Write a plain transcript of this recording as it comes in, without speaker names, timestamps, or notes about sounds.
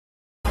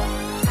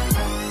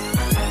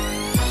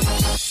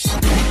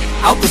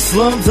Out the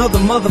slums of the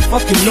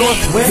motherfucking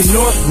Northwest,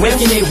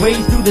 making their way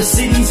through the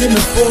cities in the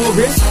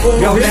forest.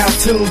 Y'all now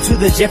tuned to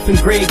the Jeff and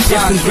Greg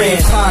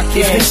podcast.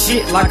 This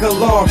shit like a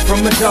log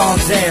from a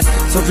dog's ass.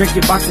 So drink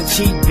your box of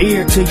cheap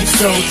beer till you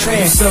so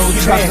trash. You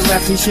about to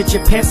laugh and shit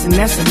your pants, and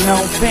that's a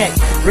known fact.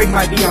 Greg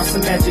might be on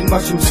some magic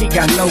mushrooms, he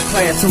got no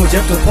class. So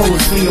Jeff the pole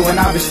is clean, and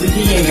obviously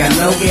he ain't got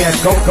no gas.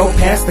 Go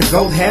past the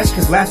gold hash,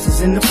 cause laughs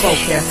is in the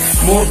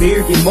forecast. More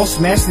beer, get more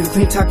smashed than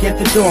clean talk at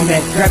the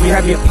doormat. Grab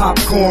your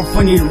popcorn,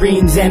 funny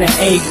rings, and an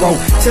egg roll.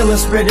 Tell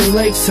us spreading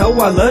legs, so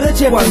I love the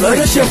Jeff and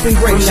Greg show. From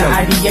the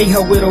IDA,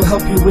 how it'll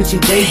help you with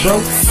your day, bro.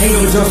 Hey,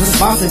 yo, Joe's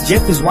sponsor,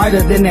 Jeff is whiter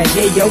than that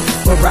yayo.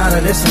 But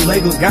rider, there's some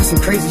Legos, got some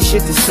crazy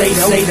shit to say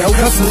though.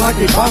 Cussing like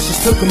they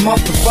bosses took them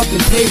off the fucking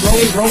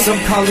payroll. Some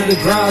call it a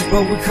garage,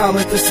 but we call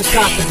it the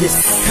sarcophagus.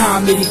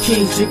 Comedy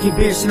kings drinking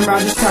beer, sitting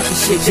around this type of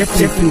shit. Jeff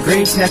and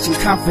Greg snatching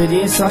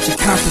confidence out your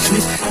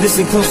accomplishments.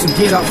 Listen close and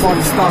get off all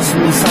these thoughts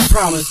from me, so I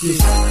promise this.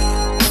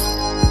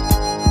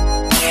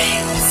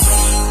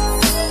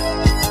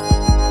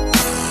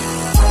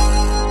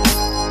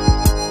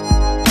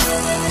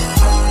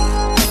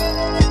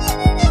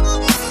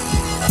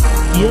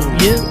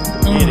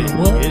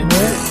 What?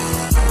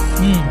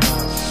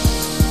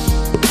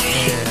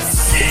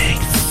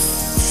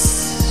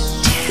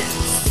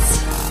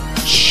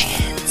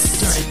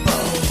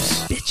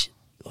 Bitch.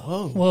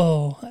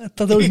 Whoa. I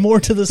thought there was more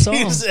to the song.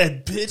 You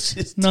said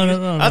bitches.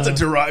 No. That's a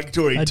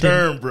derogatory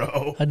term,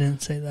 bro. I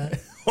didn't say that.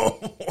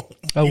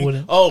 I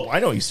wouldn't. Oh, I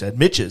know what you said.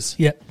 Mitch's.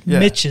 Yeah.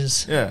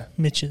 Mitch's. Yeah.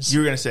 Mitch's. You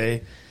were going to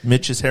say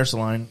Mitch's hair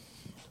salon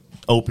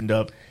opened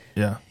up.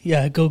 Yeah.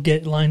 Yeah, go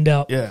get lined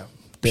out. Yeah.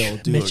 They'll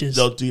do Mitch's. it.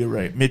 They'll do it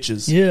right.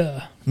 Mitch's.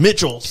 Yeah.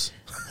 Mitchell's.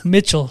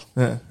 Mitchell.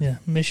 Yeah.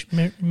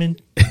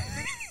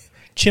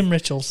 Chim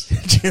Richells.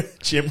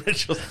 Jim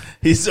Mitchell.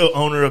 He's the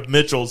owner of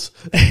Mitchell's.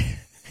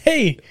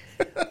 Hey,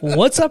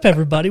 what's up,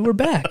 everybody? We're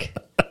back.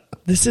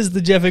 This is the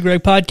Jeff and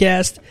Greg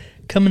podcast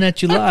coming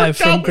at you live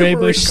from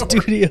Greybush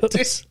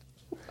Studios.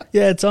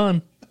 Yeah, it's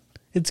on.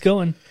 It's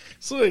going.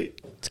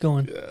 Sweet. It's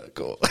going. Yeah,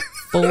 cool.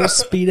 Full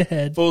speed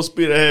ahead. Full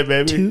speed ahead,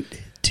 baby.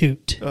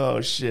 Toot.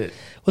 Oh, shit.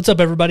 What's up,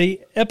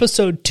 everybody?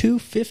 Episode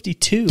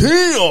 252.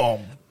 Damn.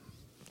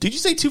 Did you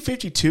say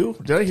 252?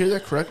 Did I hear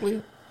that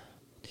correctly?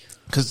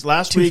 Because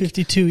last week,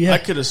 252, yeah. I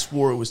could have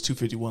swore it was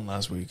 251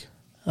 last week.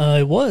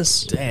 It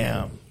was.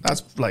 Damn.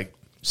 That's like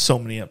so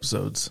many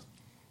episodes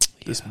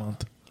this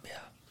month. Yeah.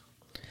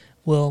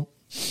 Well,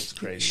 it's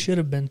crazy. It should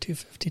have been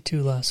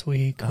 252 last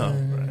week.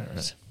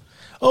 Right.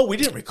 Oh, we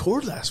didn't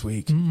record last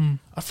week.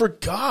 I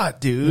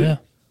forgot, dude. Yeah.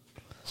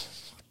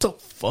 What the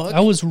fuck?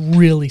 I was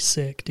really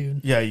sick,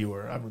 dude. Yeah, you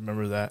were. I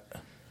remember that.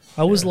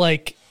 I was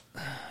like...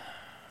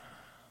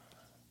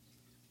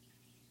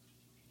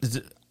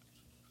 Is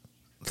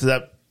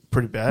that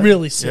pretty bad?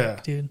 Really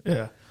sick, dude.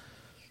 Yeah.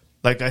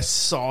 Like I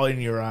saw in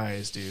your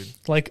eyes, dude.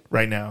 Like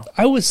right now.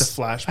 I was the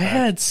flashback. I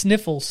had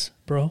sniffles,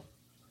 bro.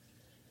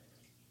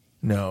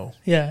 No.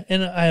 Yeah,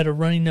 and I had a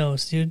runny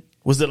nose, dude.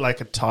 Was it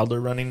like a toddler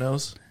runny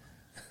nose?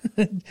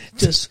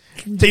 Just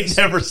they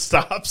never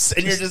stops,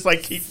 and you're just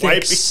like keep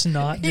wiping.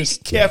 Snot. You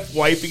just kept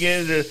wiping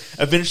it, and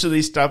eventually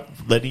they stop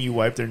letting you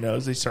wipe their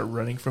nose. They start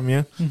running from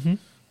you. Mm-hmm.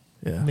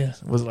 Yeah.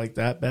 Was it like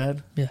that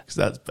bad? Yeah. Because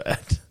that's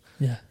bad.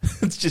 Yeah.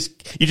 It's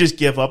just you just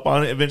give up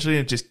on it eventually,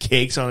 and it just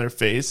cakes on their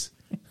face.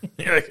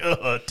 You're like,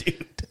 oh,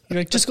 dude. You're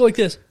like, just go like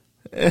this.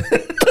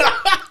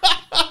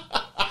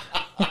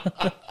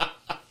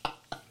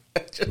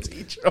 Just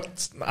eat your own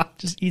snot.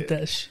 Just eat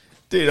that shit.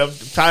 Dude, I'm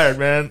tired,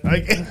 man.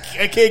 I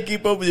can't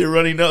keep up with your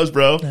runny nose,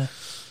 bro. Yeah.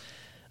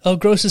 Oh,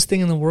 grossest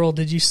thing in the world.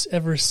 Did you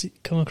ever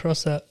come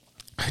across that?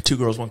 2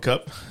 girls, 1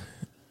 cup.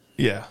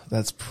 Yeah,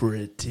 that's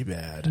pretty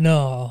bad.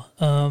 No.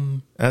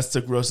 That's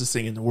the grossest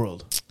thing in the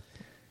world.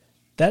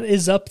 That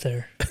is up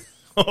there.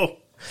 Oh,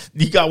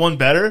 you got one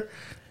better?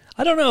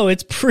 I don't know.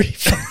 It's pretty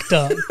fucked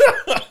up.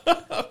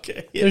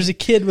 Okay. Yeah. There's a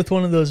kid with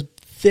one of those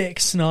thick,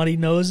 snotty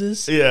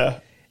noses. Yeah.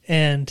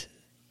 And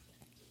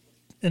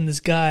this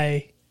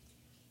guy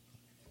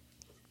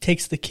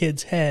takes the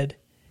kid's head,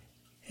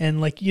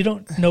 and like you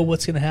don't know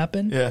what's going to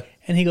happen. Yeah.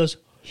 And he goes,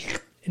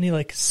 and he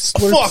like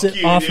slurps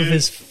it off of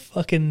his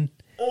fucking.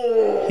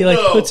 He like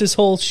puts his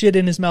whole shit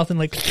in his mouth and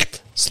like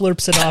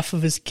slurps it off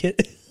of his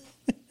kid.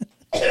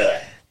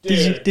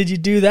 Did you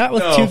do that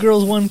with 2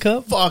 girls, 1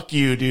 cup? Fuck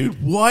you,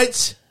 dude.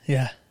 What?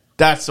 Yeah.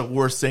 That's the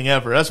worst thing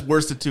ever. That's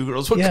worse than 2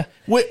 girls. Yeah.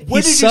 Where did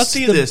you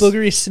see the this?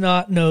 Boogery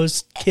snot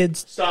nosed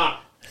kids.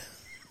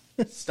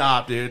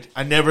 Stop, dude.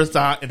 I never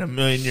thought in a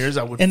million years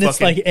I would. And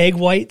it's like egg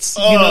whites.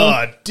 You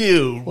know?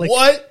 Dude, like,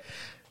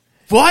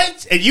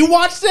 what? And you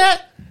watched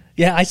that?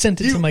 Yeah, I sent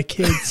it to my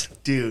kids,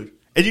 dude.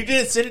 And you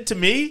didn't send it to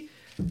me,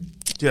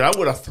 dude. I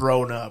would have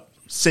thrown up.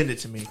 Send it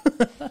to me.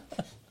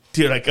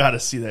 Dude, I gotta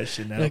see that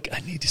shit now. Like,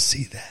 I need to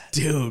see that.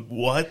 Dude,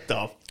 what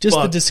the Just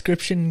fuck? the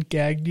description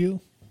gagged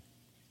you?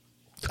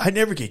 I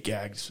never get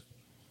gagged.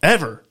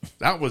 Ever.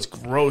 That was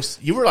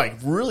gross. You were like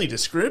really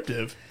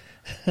descriptive.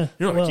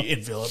 You're like, you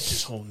enveloped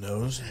his whole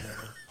nose.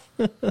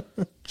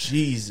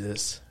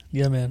 Jesus.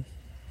 Yeah, man.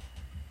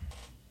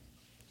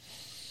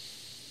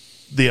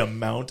 The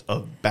amount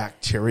of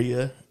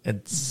bacteria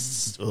And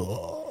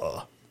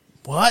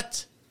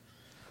what?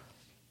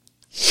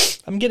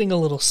 I'm getting a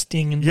little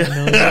sting in my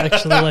nose,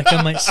 actually, like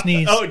I might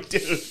sneeze. Oh,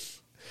 dude.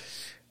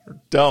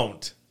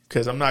 Don't.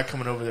 Because I'm not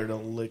coming over there to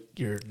lick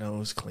your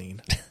nose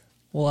clean.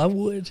 Well, I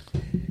would.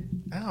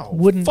 Ow.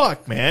 Wouldn't.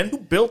 Fuck, man. Who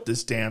built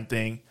this damn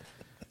thing?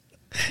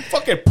 Who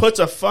fucking puts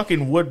a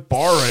fucking wood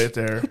bar right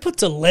there? Who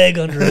puts a leg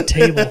under a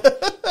table?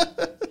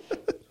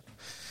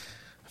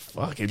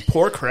 Fucking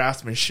poor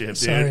craftsmanship, dude.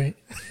 Sorry.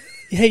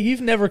 Hey,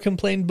 you've never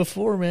complained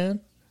before,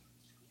 man.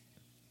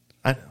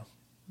 I know.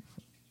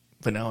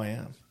 But now I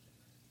am.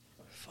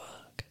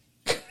 Fuck.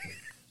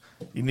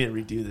 You need to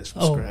redo this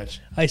from scratch.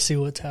 I see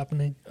what's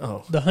happening.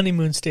 Oh. The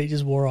honeymoon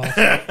stages wore off.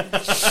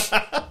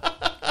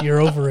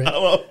 You're over it. I'm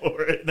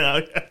over it now,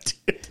 yeah,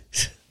 dude.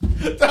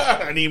 The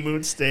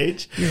honeymoon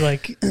stage. You're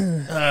like,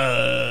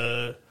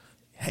 Hey,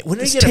 when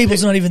this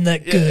table's not even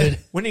that good.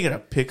 When are you going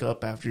to pick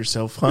up after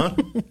yourself, huh?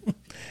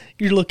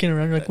 You're looking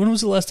around. You're like, when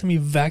was the last time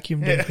you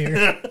vacuumed in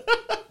here?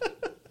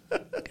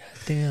 God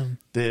damn.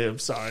 Dude, I'm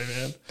sorry,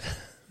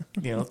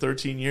 man.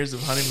 13 years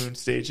of honeymoon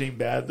stage ain't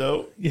bad,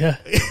 though. Yeah.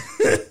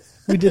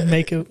 We did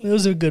make it. It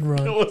was a good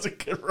run. It was a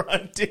good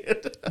run, dude.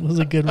 It was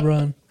a good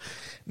run.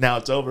 Now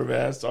it's over,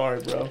 man. Sorry,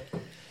 bro.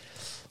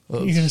 You're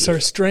going to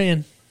start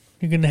straying.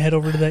 You're going to head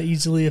over to that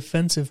easily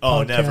offensive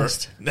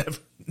podcast.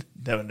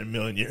 Never in a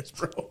million years,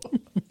 bro.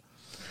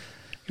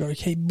 You're like,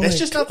 hey, Blake, it's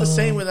just not the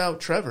same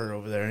without Trever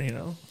over there,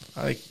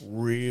 I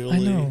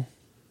really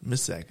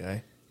miss that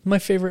guy. My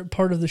favorite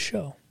part of the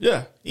show.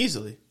 Yeah,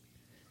 easily.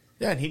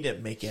 Yeah, and he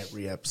didn't make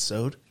every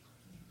episode.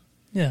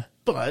 Yeah.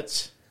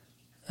 But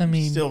I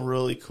mean, still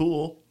really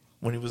cool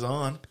when he was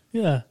on.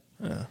 Yeah.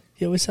 Yeah.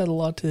 He always had a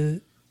lot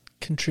to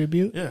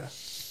contribute. Yeah.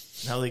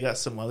 Now they got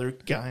some other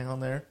guy on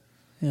there.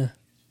 Yeah.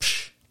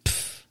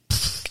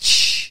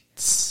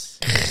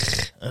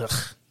 Ugh.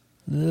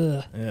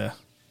 Ugh. Yeah.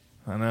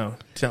 I know.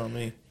 Telling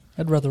me.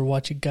 I'd rather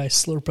watch a guy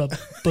slurp up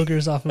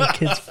boogers off of a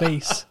kid's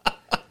face.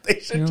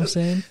 You know what I'm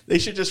saying? They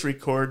should just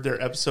record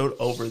their episode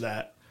over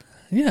that.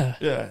 Yeah.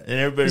 Yeah. And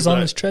everybody as long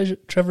as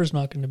Trevor's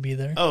not going to be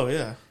there. Oh,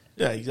 yeah.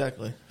 Yeah,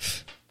 exactly.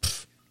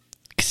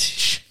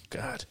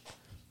 God.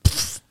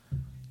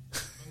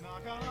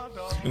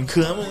 I'm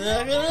coming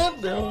knocking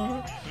on the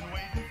door.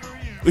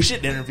 We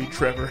should interview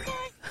Trever.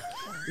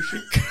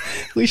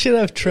 We should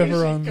have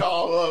Trever on.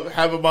 Call him,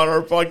 have him on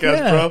our podcast,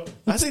 Yeah, bro.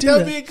 I think that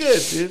would be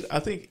good, dude.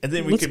 And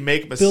then we can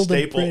make him a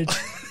staple.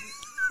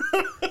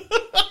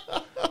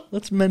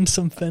 Let's mend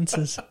some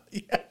fences.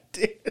 Yeah,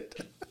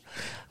 dude.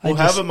 We'll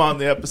have him on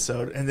the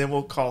episode, and then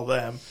we'll call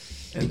them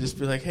and just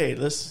be like, "Hey,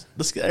 let's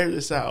air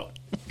this out."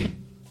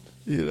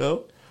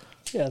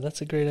 Yeah,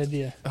 that's a great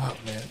idea. Oh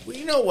man, well,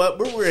 you know what?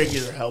 We're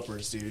regular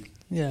helpers, dude.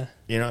 Yeah,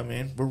 you know what I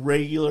mean. We're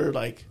regular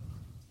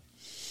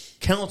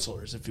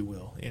counselors, if you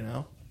will.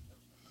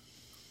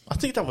 I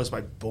think that was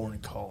my born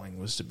calling,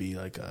 was to be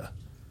like a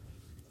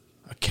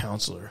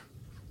counselor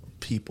of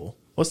people.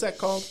 What's that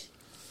called?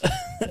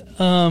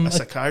 A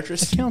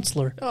psychiatrist? A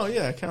counselor. Oh,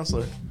 yeah, a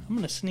counselor. I'm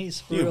going to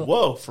sneeze for Dude, real.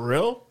 Whoa, for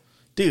real?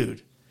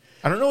 Dude,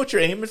 I don't know what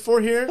you're aiming for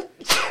here,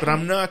 but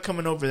I'm not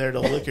coming over there to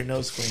lick your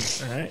nose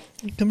clean, all right?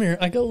 Come here.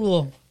 I got a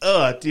little...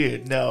 Oh,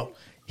 dude, no.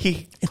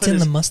 It's in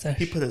the mustache.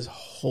 He put his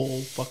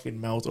whole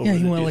fucking mouth over Yeah, it.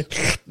 he went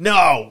like...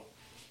 No!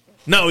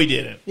 No, he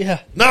didn't.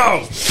 Yeah.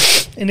 No!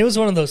 And it was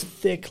one of those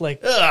thick,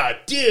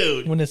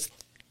 dude! When it's...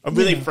 Are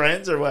we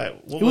friends or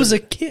what? It was a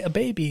kid, a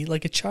baby,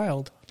 like a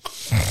child.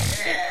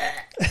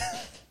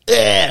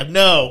 Yeah,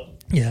 no.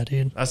 Yeah,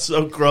 dude. That's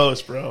so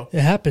gross, bro.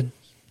 It happened.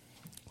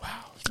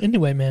 Wow.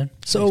 Anyway, man.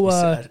 So,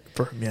 sad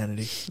for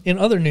humanity. In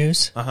other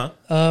news,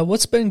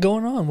 what's been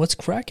going on? What's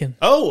cracking?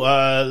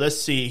 Oh,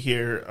 let's see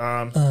here.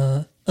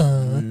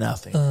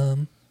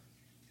 Nothing.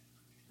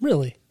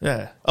 Really?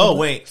 Yeah. Oh,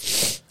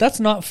 wait. That's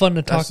not fun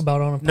to talk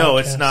about on a podcast. No,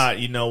 it's not.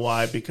 You know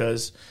why?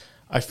 Because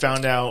I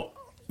found out,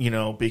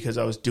 because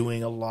I was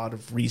doing a lot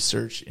of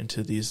research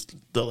into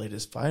the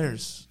latest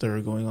fires that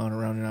are going on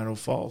around in Idaho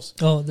Falls.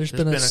 Oh, there's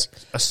been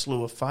a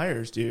slew of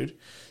fires, dude.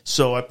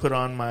 So I put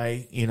on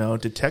my,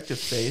 detective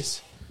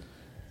face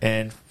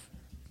and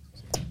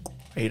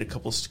ate a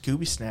couple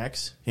Scooby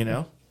snacks,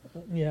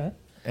 Yeah.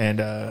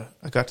 And I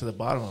got to the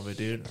bottom of it,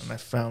 dude, and I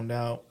found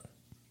out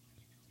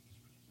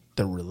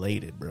they're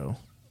related, bro.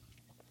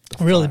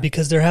 Really?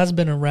 Because there has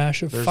been a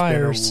rash of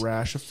fires. There's been a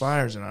rash of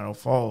fires in Idaho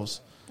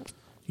Falls,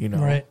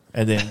 Right.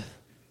 And then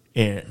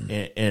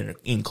in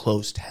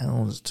enclosed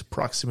towns to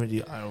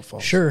proximity to Idaho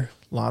Falls. Sure.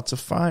 Lots of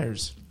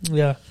fires.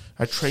 Yeah.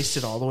 I traced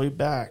it all the way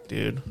back,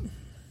 dude.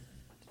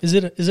 Is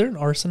there an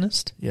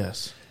arsonist?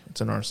 Yes,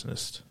 it's an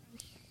arsonist.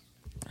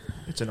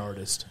 It's an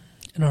artist.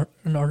 An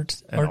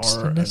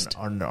arsonist?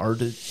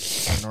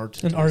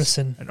 An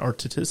artisan. An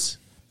artitus.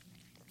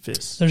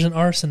 Fist. There's an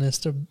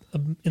arsonist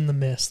in the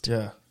mist.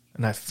 Yeah,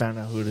 and I found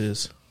out who it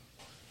is.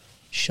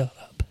 Shut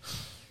up.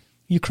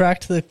 You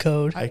cracked the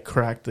code. I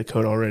cracked the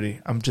code already.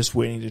 I'm just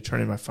waiting to turn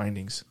in my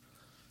findings.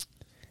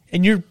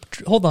 And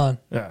hold on.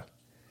 Yeah.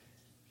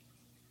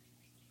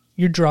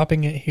 You're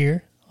dropping it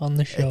here on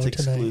the show tonight.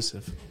 It's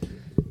exclusive.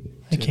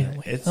 I can't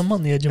wait. I'm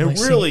on the edge of my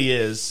seat. It really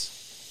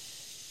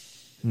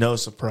is. no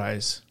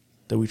surprise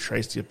that we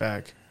traced it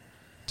back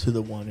to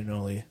the one and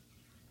only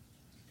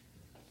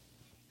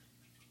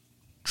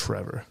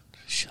Trever.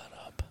 Shut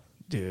up.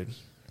 Dude,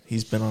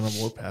 he's been on a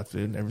warpath,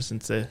 dude, ever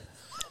since they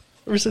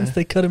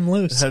cut him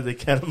loose. They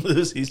cut him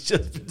loose, he's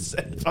just been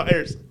setting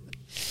fires.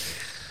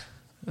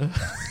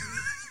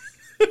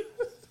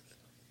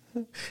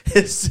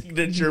 His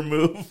signature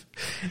move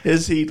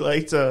is he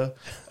lights a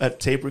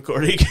tape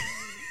recording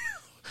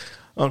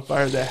on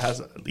fire that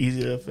has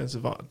easy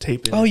offensive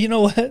tape in it. Oh, you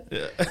know what?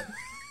 Yeah.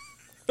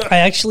 I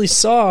actually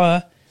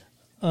saw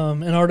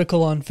an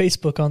article on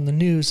Facebook on the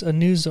news, a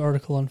news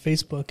article on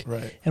Facebook.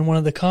 Right. And one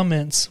of the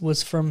comments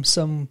was from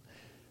someone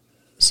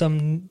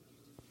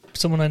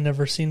I'd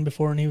never seen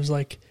before, and he's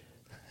like,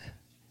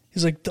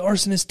 the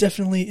arsonist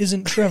definitely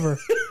isn't Trever.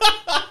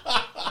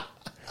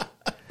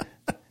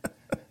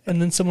 And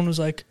then someone was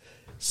like,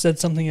 said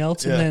something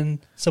else, and then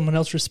someone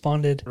else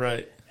responded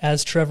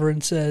as Trever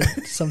and said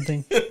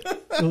something.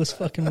 It was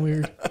fucking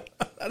weird.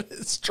 That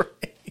is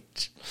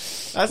strange.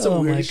 That's the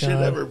weirdest shit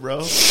ever,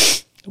 bro.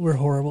 We're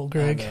horrible,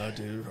 Greg. I know,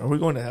 dude. Are we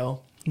going to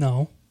hell?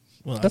 No.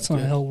 Well, that's not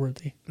hell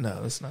worthy.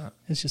 No, that's not.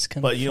 It's just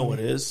kind of But you know what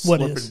is?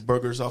 What Slurping is?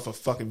 burgers off a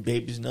fucking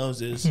baby's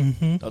nose is.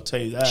 I'll tell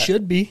you that.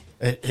 Should be.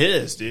 It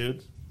is,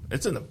 dude.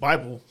 It's in the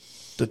Bible.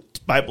 The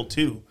Bible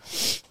 2.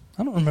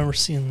 I don't remember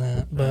seeing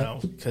that. But No,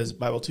 because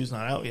Bible 2's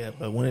not out yet.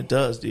 But when it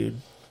does,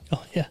 dude.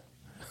 Oh, yeah.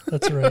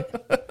 That's right.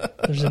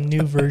 There's a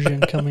new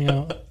version coming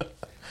out.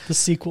 The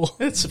sequel.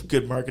 It's a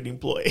good marketing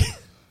ploy.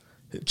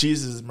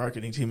 Jesus'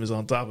 marketing team is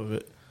on top of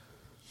it.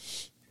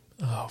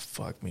 Oh,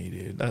 fuck me,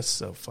 dude. That's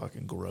so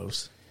fucking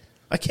gross.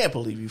 I can't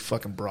believe you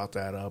fucking brought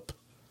that up.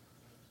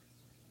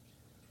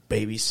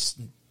 Babies.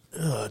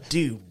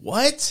 Dude,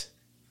 what?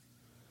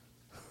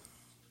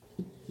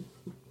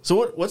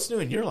 So what's new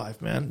in your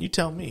life, man? You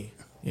tell me,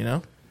 you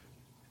know?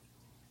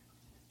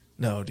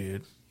 No,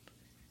 dude.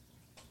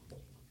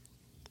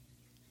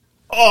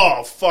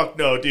 Oh, fuck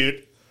no,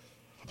 dude.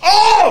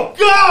 Oh,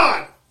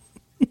 God!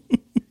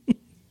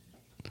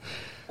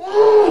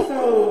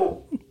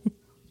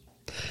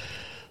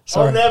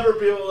 Sorry. I'll never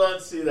be able to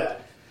unsee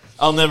that.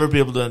 I'll never be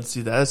able to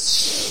unsee that. That's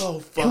so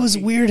fucking... It was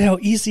weird how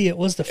easy it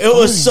was to find. It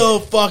was so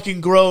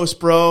fucking gross,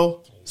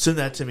 bro. Send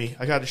that to me.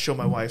 I got to show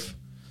my wife.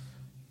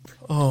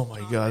 Oh,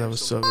 my God. That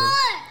was so gross.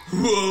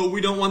 Whoa,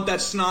 we don't want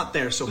that snot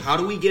there, so how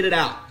do we get it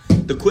out?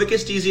 The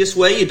quickest, easiest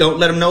way, you don't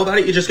let them know about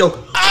it, you just go...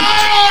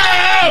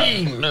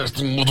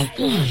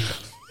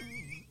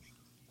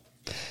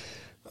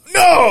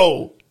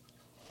 No!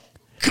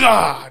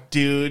 God,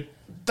 dude.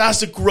 That's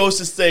the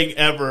grossest thing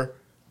ever.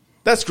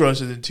 That's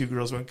grosser than 2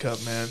 Girls, 1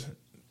 Cup, man.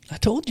 I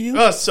told you.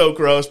 That's so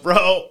gross,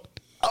 bro.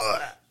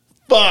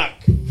 Fuck.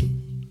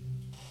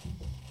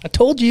 I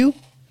told you.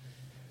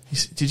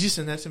 Did you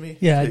send that to me?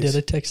 Yeah, Please. I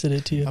did. I texted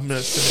it to you. I'm going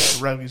to send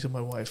it directly to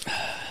my wife.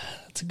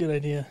 That's a good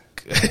idea.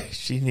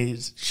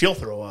 She'll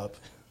throw up.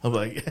 I'm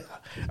like, yeah,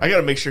 I got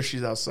to make sure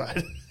she's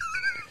outside.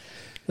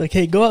 Like,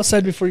 hey, go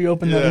outside before you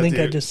open that link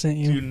dude, I just sent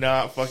you. Do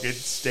not fucking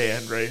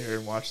stand right here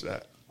and watch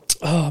that.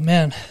 Oh,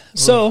 man.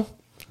 So,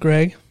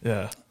 Greg,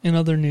 Yeah. in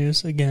other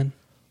news, again,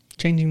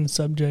 changing the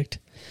subject.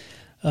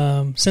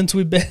 Since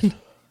we've been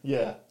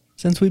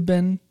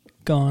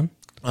gone.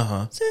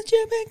 Uh-huh. Since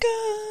you've been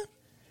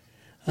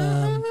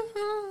gone.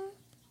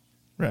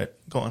 Right.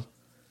 Go on.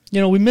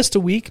 We missed a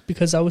week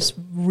because I was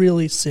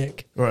really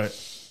sick. Right.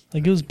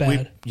 Like, it was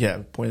bad.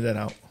 Pointed that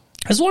out.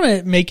 I just want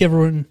to make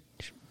everyone,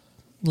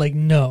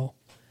 know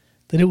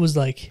that it was,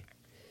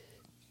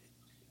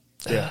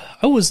 Yeah.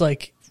 I was,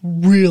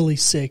 really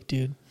sick,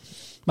 dude.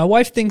 My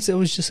wife thinks it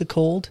was just a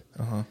cold,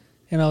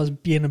 and I was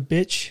being a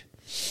bitch.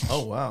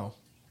 Oh, wow.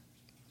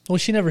 Well,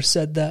 she never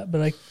said that,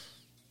 but I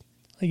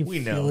can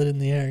feel it in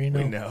the air, We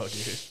know,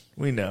 dude.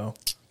 We know.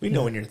 We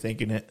know when you're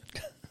thinking it.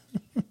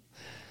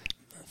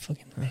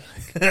 Fucking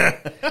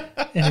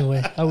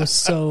Anyway, I was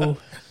so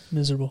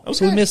miserable. Okay.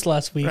 So we missed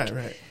last week.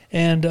 Right.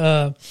 And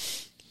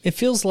it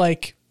feels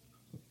like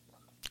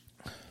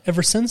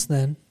ever since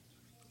then,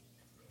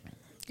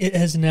 it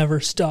has never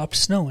stopped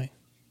snowing.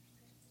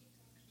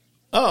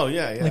 Oh,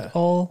 yeah.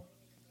 All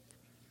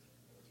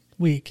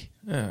week.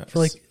 Yeah.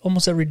 For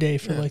almost every day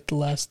for the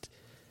last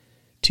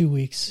 2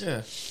 weeks.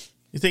 Yeah.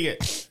 You think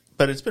it...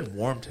 But it's been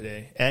warm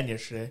today and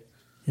yesterday.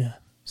 Yeah.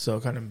 So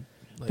kind of...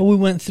 But we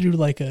went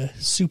through a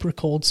super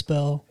cold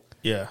spell.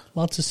 Yeah.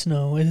 Lots of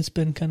snow. And it's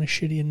been kind of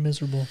shitty and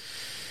miserable.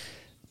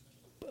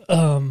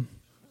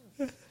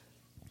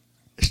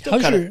 It's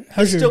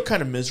still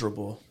kind of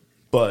miserable,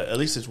 but at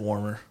least it's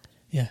warmer.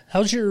 Yeah.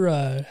 How's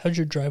your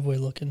driveway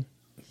looking?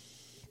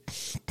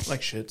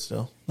 Like shit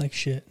still. Like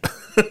shit.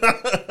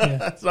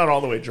 Yeah. It's not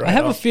all the way dry. I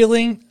have a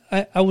feeling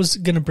I was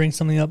gonna bring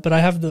something up, but I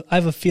have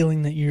a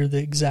feeling that you're the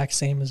exact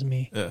same as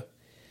me. Yeah.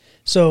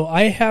 So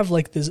I have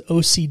this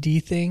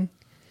OCD thing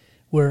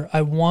where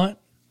I want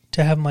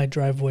to have my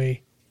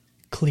driveway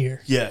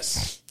clear.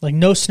 Yes.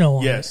 No snow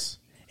on it. Yes.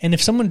 And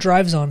if someone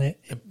drives on it,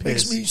 It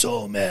makes me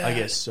so mad. I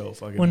get so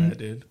fucking mad,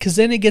 dude. Because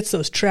then it gets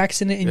those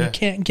tracks in it, and Yeah. you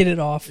can't get it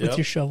off with Yep.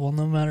 your shovel,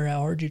 no matter how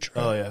hard you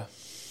try. Oh, yeah.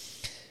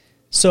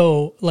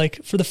 So,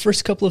 for the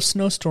first couple of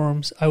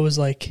snowstorms, I was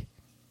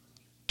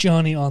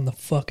Johnny on the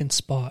fucking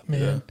spot,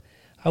 man. Yeah.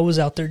 I was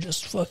out there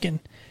just fucking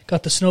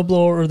got the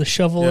snowblower or the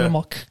shovel and I'm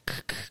all,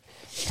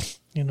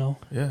 you know,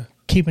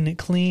 keeping it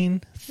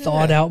clean,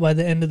 thawed out by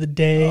the end of the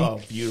day.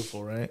 Oh,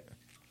 beautiful, right?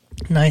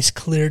 Nice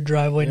clear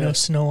driveway, no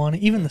snow on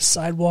it. Even the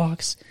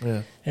sidewalks,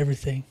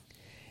 everything.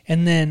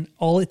 And then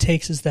all it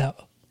takes is that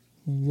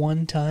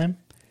one time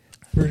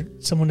for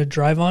someone to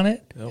drive on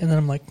it, and then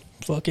I'm like,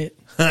 fuck it.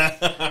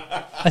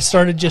 I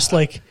started just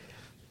like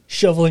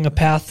shoveling a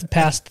path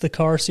past the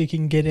car so you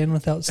can get in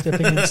without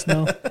stepping in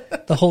snow.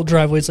 The whole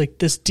driveway's like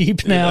this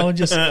deep now,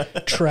 just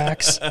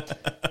tracks.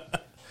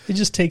 It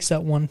just takes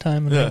that one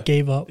time, and I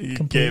gave up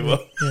completely. Gave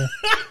up. Yeah.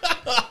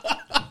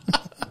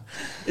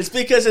 It's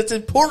because it's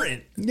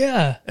important.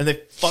 Yeah. And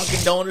they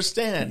fucking don't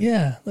understand.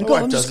 Yeah. Like, My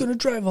I'm wife just does going to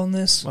drive on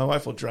this. My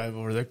wife will drive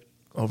over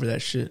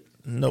that shit.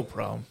 No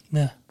problem.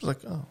 Yeah. It's like,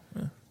 oh,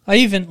 yeah.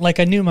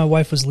 I knew my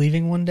wife was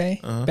leaving one day,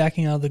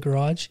 backing out of the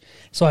garage.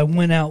 So I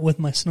went out with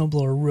my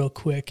snowblower real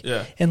quick.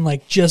 Yeah. And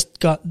like just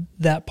got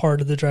that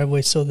part of the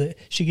driveway so that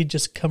she could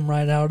just come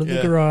right out of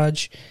the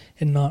garage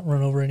and not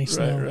run over any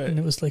snow. Right. And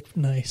it was like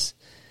nice.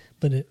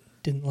 But it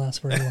didn't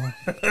last very long.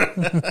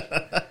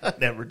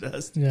 Never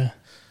does. Yeah.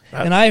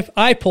 And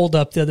I pulled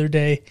up the other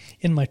day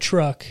in my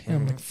truck, and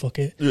I'm like, fuck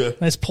it. Yeah. And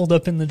I just pulled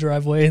up in the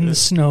driveway, and the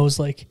snow's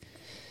like...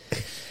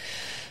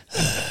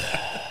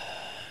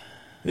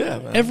 Yeah,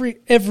 man.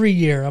 Every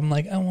year, I'm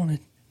like, I want to...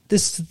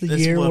 This is the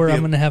year where I'm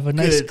going to have a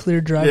nice, clear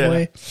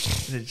driveway.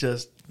 Yeah. It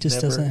just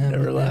doesn't happen.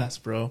 Never lasts,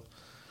 bro.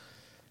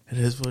 It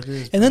is what it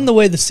is. And then the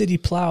way the city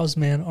plows,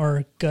 man,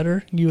 our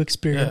gutter, you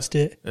experienced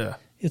it. Yeah.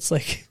 It's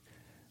like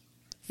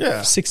 6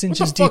 What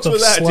inches the fuck's deep of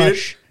with that,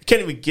 slush. dude? You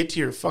can't even get to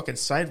your fucking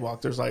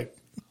sidewalk. There's like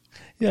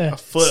Yeah. a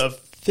foot of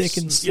thick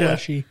and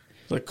slushy. Yeah.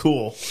 It's like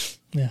cool.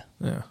 Yeah.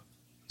 Yeah.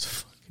 It's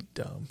fucking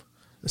dumb.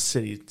 The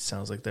city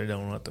sounds like they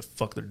don't know what the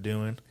fuck they're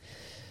doing.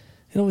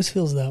 It always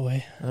feels that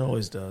way. It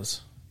always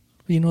does.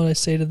 But you know what I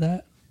say to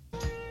that?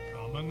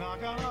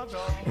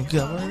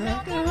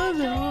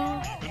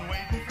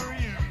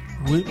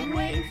 We've been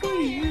waiting for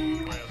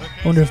you.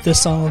 I wonder if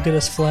this song will get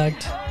us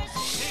flagged.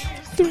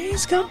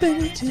 Three's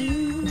Company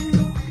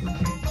 2.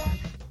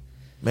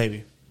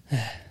 Maybe.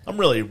 I'm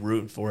really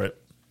rooting for it.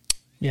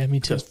 Yeah, me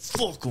too. Just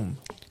fuck them.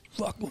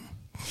 Fuck them.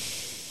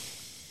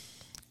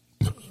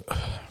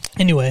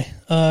 Anyway,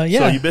 yeah.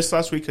 So you missed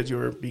last week because you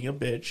were being a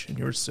bitch and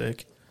you were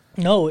sick.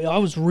 No, I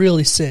was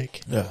really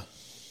sick. Yeah.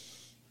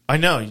 I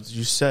know,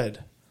 you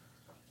said.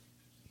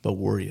 But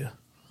were you?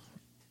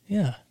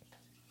 Yeah.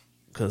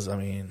 Because, I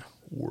mean,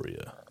 were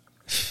you?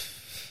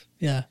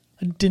 Yeah.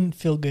 I didn't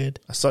feel good.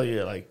 I saw you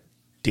at, like,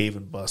 Dave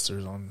and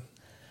Buster's on...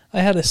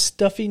 I had a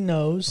stuffy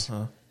nose.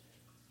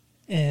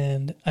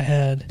 And I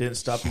had... Didn't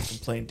stop you from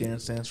playing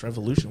Dance Dance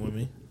Revolution with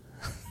me.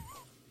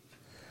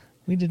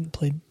 We didn't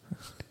play...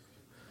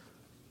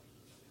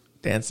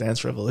 Dance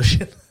Dance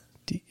Revolution.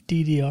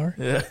 DDR?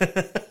 Yeah.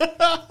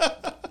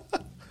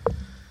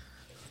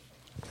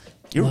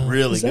 You're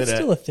really is good at... Is that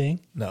still a thing?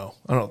 No,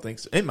 I don't think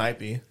so. It might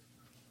be.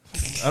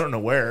 I don't know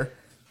where.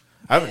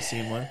 I haven't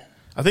seen one.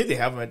 I think they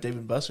have them at Dave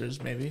and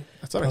Buster's, maybe.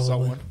 I thought I saw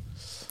one.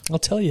 I'll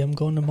tell you, I'm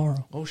going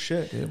tomorrow. Oh,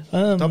 shit, dude.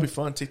 That'll be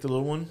fun. Take the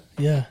little one.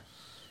 Yeah.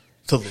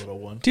 The little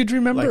one. Dude,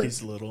 remember... Like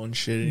he's little and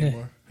shit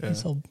anymore. Yeah.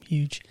 He's all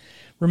huge.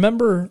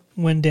 Remember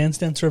when Dance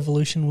Dance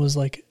Revolution was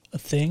like a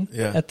thing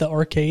at the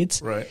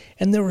arcades? Right.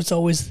 And there was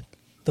always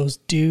those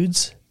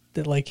dudes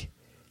that like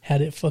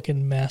had it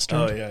fucking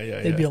mastered. Oh,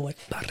 yeah. They'd be all like...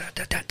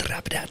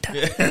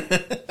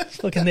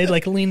 Fucking they'd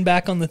like lean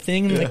back on the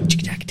thing and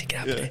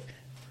like...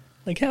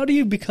 Like, how do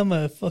you become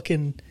a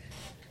fucking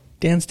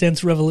Dance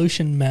Dance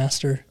Revolution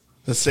master?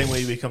 The same way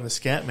you become the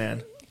scat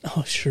man.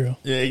 Oh, true.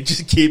 Yeah, you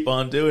just keep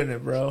on doing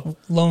it, bro.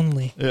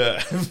 Lonely.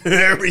 Yeah.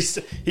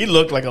 He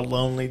looked like a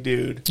lonely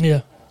dude.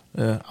 Yeah.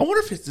 Yeah. I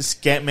wonder if the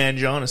scat man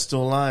John is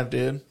still alive,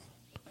 dude.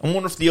 I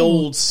wonder if the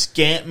old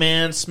scat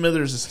man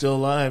Smithers is still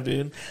alive,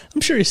 dude.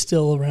 I'm sure he's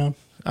still around.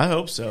 I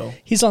hope so.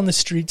 He's on the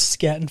streets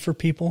scatting for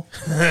people.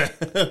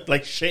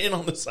 Like shitting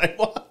on the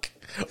sidewalk?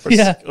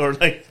 Or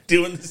like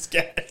doing the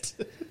scat?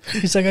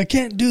 He's like, I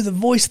can't do the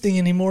voice thing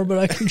anymore, but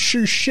I can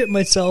sure shit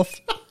myself.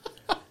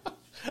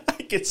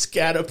 I get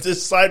scat up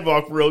this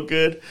sidewalk real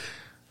good.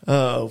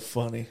 Oh,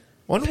 funny.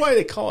 Wonder why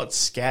they call it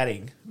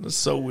scatting. That's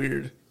so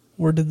weird.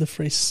 Where did the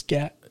phrase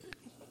scat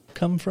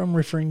come from,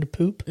 referring to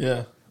poop?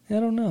 Yeah. I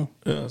don't know.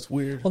 Yeah, it's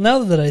weird. Well, now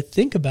that I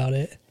think about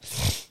it,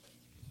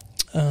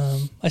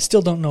 I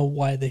still don't know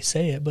why they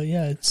say it, but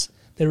yeah,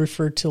 they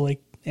refer to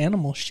like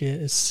animal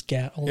shit as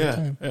scat all the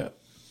time. Yeah.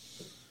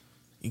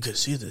 You could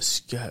see the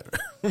scat.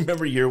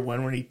 Remember year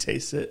one when he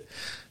tastes it?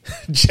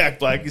 Jack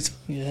Black is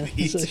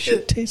Does that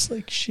shit taste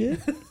like shit?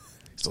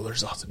 So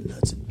there's lots of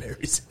nuts and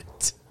berries in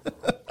it.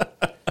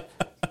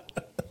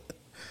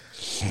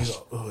 He's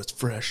like, oh, it's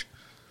fresh.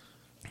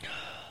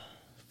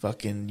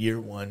 Fucking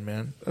year one,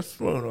 man. That's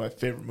one of my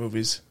favorite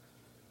movies.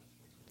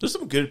 There's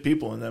some good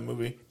people in that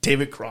movie.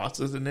 David Cross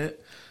is in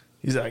it.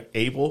 He's like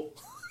Abel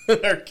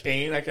or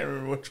Cain. I can't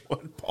remember which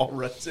one. Paul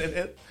Rudd's in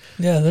it.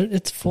 Yeah,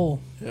 it's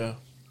full. Yeah.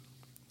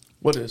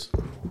 What's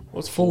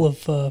full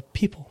of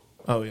people?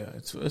 Oh yeah,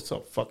 it's a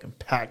fucking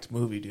packed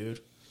movie, dude.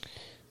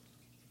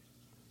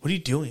 What are you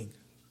doing?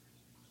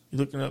 You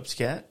looking up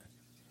scat?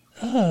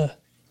 What?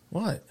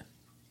 What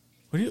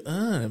are you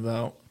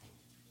about?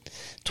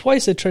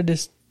 Twice I tried to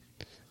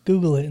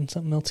Google it and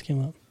something else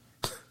came up.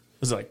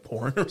 Was it like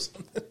porn or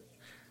something?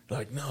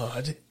 Like, no,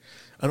 I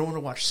don't want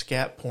to watch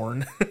scat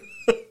porn.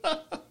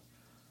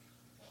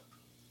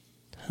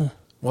 Huh.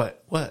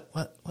 What? What?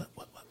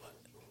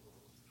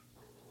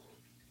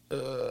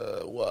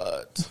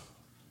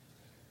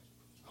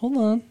 Hold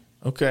on.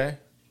 Okay.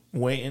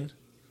 Waiting.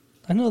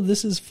 I know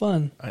this is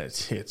fun.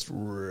 It's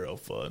real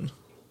fun.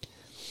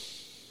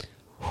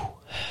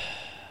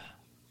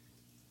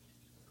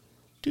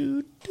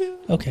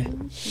 Okay.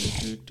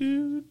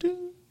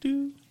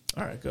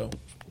 All right, go.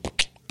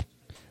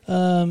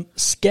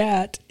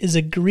 Scat is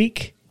a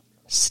Greek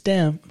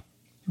stem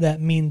that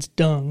means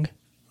dung.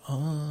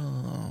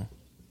 Oh.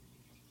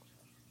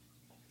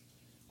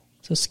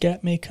 So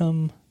scat may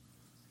come...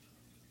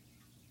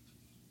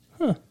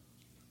 Huh.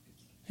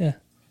 Yeah.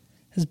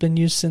 Has been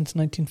used since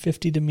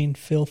 1950 to mean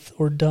filth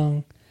or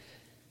dung.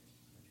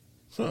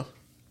 Huh.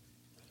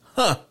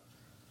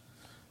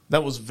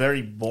 That was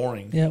very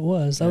boring. Yeah, it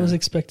was. I was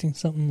expecting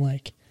something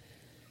like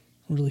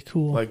really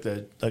cool. Like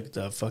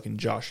the fucking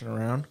joshing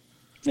around.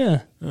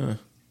 Yeah.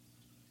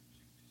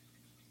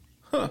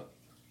 Huh.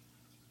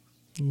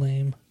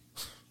 Lame.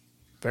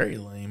 Very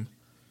lame.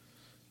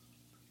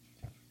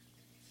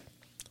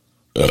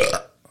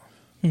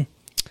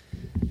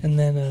 And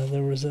then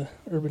there was a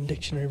Urban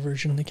Dictionary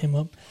version that came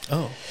up.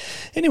 Oh.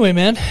 Anyway,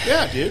 man.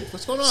 Yeah, dude.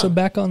 What's going on? So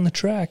back on the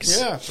tracks.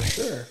 Yeah, for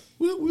sure.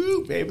 Woo,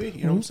 woo, baby.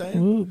 You know what I'm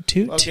saying? Woo,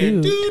 toot,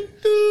 okay. toot.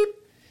 Toot.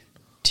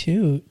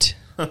 Toot.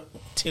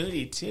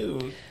 Tooty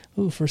toot.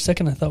 Ooh, for a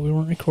second I thought we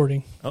weren't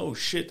recording. Oh,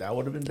 shit. That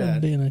would have been That would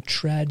have bad. been a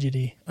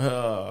tragedy.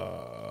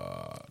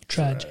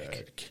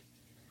 Tragic.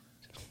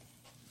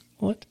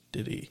 What?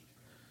 Diddy.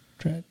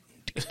 Tragedy.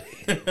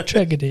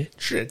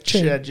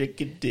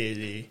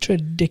 Tragic-a-diddy.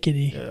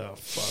 Tradickety. Oh,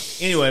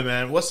 fuck. Anyway,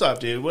 man, what's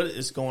up, dude? What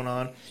is going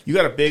on? You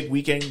got a big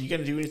weekend. You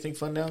going to do anything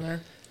fun down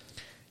there?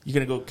 You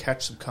going to go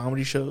catch some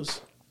comedy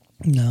shows?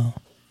 No.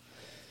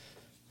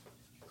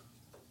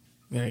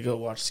 You going to go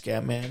watch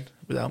Scatman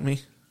without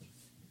me?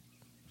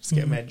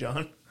 Scatman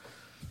John?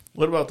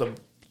 What about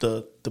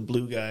the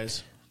Blue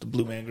guys? The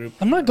Blue Man Group?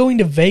 I'm not going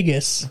to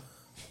Vegas.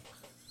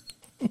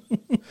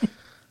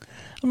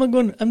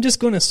 I'm just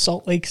going to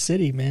Salt Lake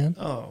City, man.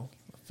 Oh,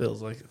 it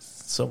feels like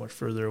it's so much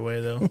further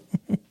away, though.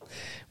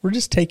 We're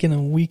just taking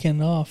a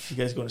weekend off. You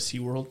guys going to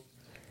SeaWorld?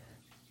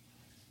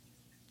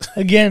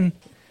 Again.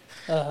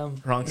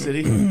 Wrong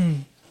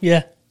city?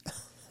 Yeah.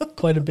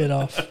 Quite a bit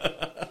off.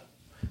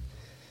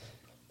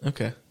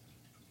 Okay.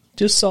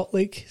 Just Salt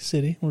Lake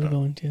City we're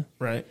going to.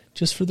 Right.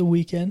 Just for the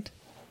weekend.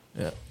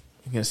 Yeah.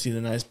 You going to see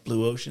the nice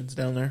blue oceans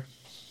down there?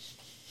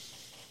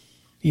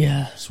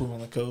 Yeah. Swim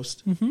on the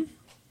coast? Mm-hmm.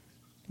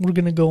 We're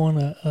going to go on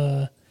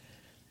a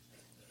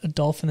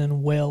dolphin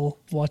and whale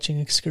watching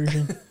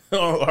excursion.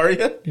 Oh, are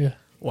you? Yeah.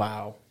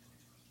 Wow.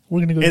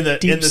 We're going to go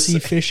deep sea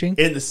fishing.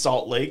 In the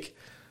Salt Lake?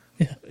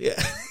 Yeah.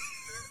 Yeah.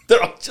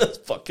 They're all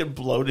just fucking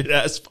bloated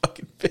ass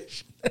fucking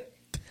fish.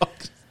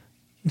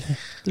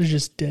 There's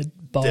just dead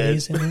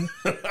bodies in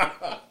it.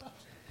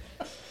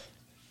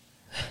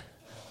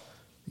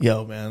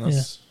 Yo, man,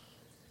 that's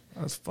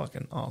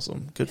fucking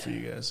awesome. Good for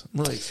you guys.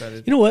 I'm really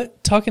excited. You know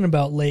what? Talking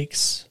about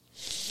lakes.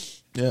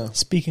 Yeah.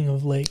 Speaking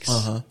of lakes.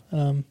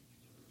 You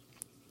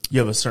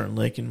have a certain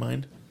lake in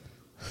mind?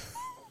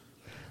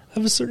 I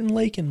have a certain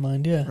lake in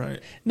mind, yeah. Right.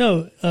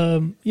 No,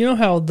 you know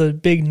how the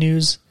big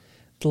news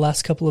the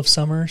last couple of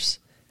summers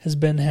has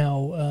been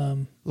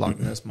how... Loch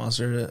Ness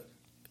Monster,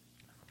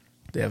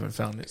 they haven't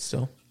found it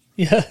still.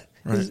 Yeah.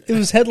 Right. It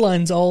was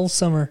headlines all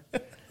summer.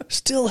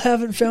 Still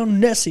haven't found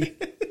Nessie.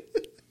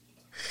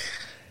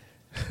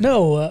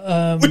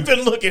 No. We've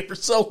been looking for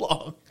so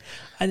long.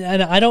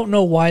 And I don't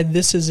know why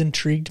this has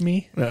intrigued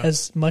me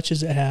as much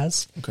as it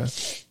has. Okay.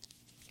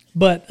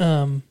 But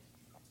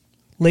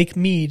Lake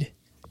Mead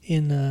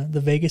in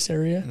the Vegas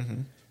area,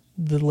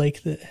 the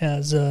lake that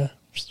has the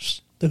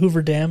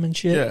Hoover Dam and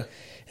shit,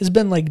 has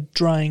been like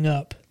drying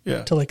up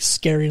to like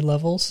scary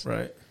levels.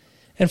 Right.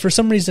 And for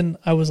some reason,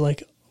 I was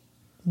like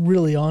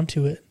really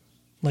onto it,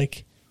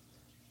 like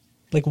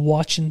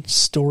watching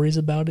stories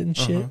about it and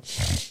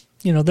shit.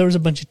 You know, there was a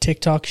bunch of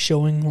TikToks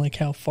showing like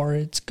how far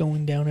it's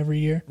going down every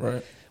year.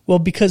 Right. Well,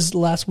 because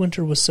last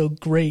winter was so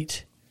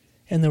great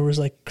and there was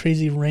like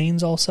crazy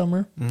rains all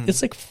summer,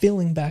 it's like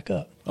filling back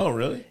up. Oh,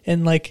 really?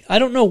 And like, I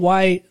don't know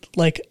why,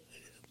 like,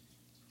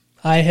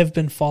 I have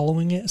been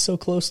following it so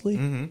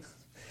closely,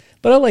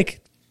 but I like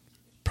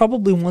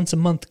probably once a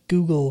month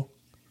Google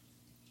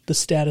the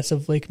status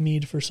of Lake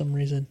Mead for some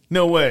reason.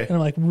 No way. And I'm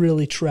like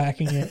really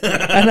tracking it.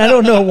 And I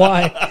don't know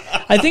why.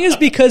 I think it's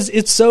because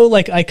it's so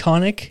like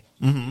iconic,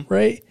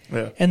 right?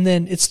 Yeah. And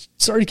then it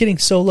started getting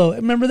so low.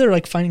 Remember they're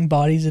like finding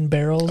bodies in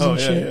barrels and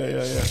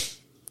shit? Yeah.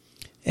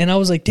 And I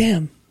was like,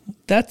 damn,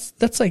 that's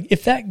like,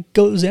 if that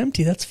goes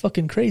empty, that's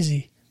fucking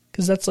crazy.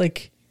 Because that's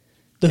like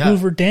the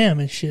Hoover Dam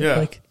and shit. Yeah.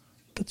 Like,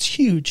 that's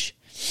huge.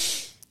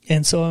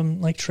 And so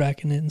I'm like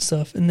tracking it and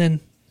stuff. And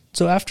then,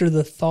 so after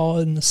the thaw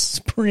in the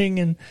spring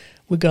and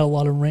we got a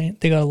lot of rain.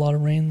 They got a lot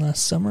of rain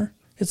last summer.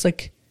 It's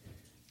like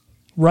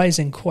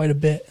rising quite a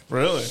bit.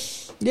 Really?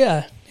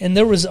 Yeah, and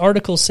there was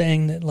articles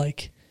saying that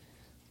like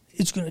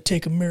it's going to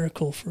take a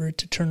miracle for it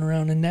to turn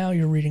around, and now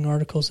you're reading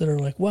articles that are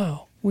like,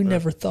 wow, we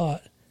never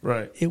thought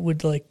it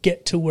would like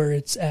get to where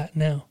it's at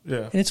now.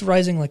 Yeah, and it's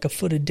rising like a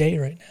foot a day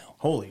right now.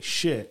 Holy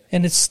shit!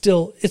 And it's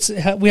still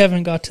we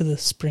haven't got to the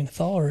spring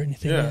thaw or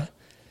anything yet.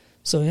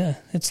 So yeah,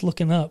 it's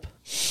looking up.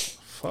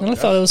 And I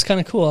thought it was kind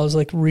of cool. I was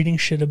like reading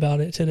shit about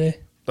it today.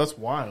 That's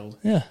wild.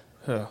 Yeah.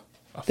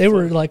 They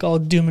were like all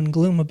doom and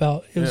gloom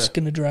about it was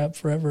going to dry up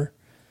forever.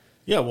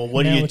 Yeah, well,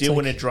 what do you do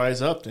when it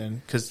dries up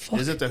then? Because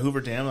isn't the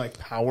Hoover Dam like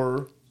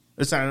power?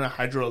 It's not a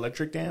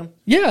hydroelectric dam?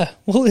 Yeah.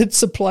 Well, it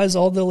supplies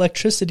all the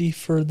electricity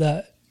for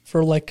that,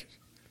 for like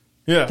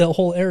the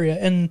whole area.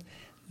 And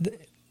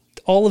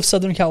all of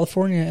Southern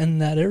California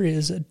and that area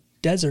is a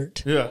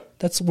desert. Yeah.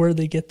 That's where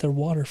they get their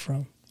water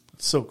from.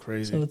 It's so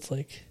crazy. So it's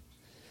like,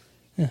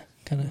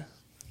 kind of,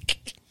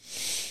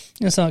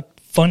 it's not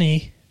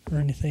funny or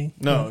anything.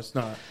 No, it's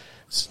not.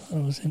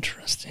 That was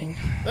interesting.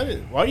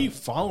 Why are you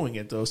following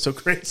it though? So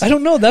crazy. I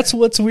don't know. That's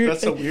what's weird.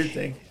 That's a weird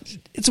thing.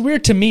 It's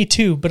weird to me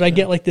too, but I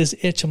get like this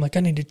itch. I'm like,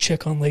 I need to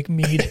check on Lake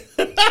Mead.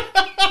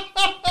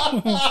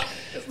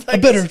 I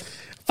better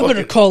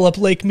call up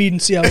Lake Mead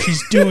and see how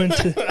she's doing.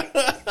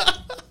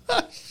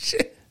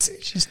 Shit.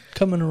 She's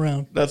coming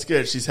around. That's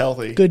good. She's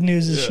healthy. Good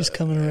news is she's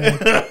coming around.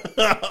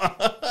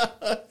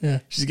 Yeah.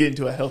 She's getting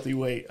to a healthy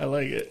weight. I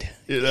like it.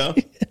 You know?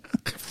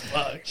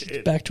 Fuck.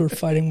 She's back to her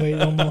fighting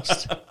weight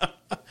almost.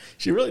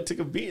 She really took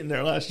a beating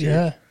there last year.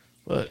 Yeah.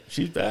 But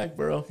she's back,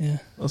 bro. Yeah.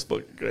 That's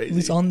fucking crazy. At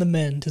least on the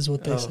mend is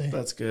what they say.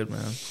 That's good,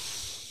 man.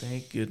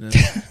 Thank goodness.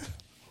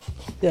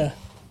 Yeah.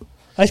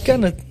 I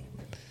kind of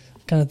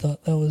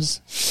thought that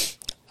was...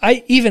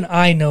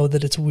 I know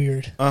that it's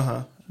weird.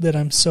 Uh-huh. That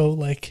I'm so,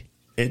 like...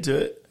 Into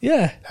it?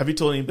 Yeah. Have you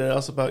told anybody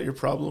else about your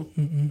problem?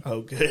 Mm-mm.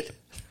 Oh, good.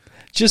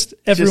 Just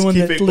everyone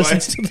that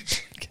listens to the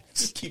podcast.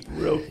 Just keep it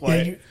real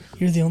quiet. Yeah,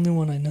 you're the only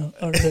one I know,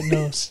 or that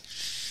knows.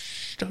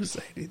 Shh, don't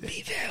say anything.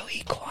 Be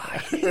very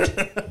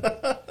quiet.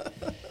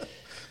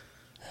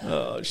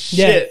 Oh,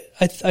 shit.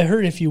 Yeah, I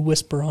heard if you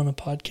whisper on a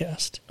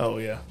podcast... Oh,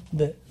 yeah.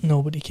 That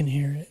nobody can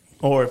hear it.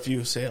 Or if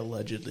you say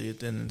allegedly,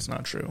 then it's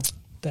not true.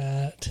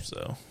 That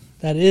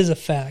is a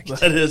fact.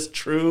 That is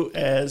true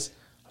as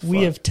fuck.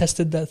 We have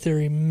tested that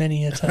theory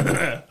many a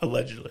time.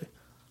 Allegedly.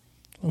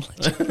 Oh,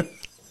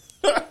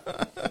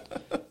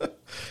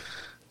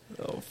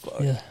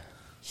 fuck. Yeah.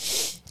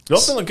 You're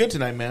all feeling good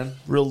tonight, man.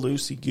 Real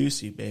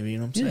loosey-goosey, baby. You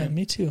know what I'm saying? Yeah,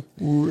 me too.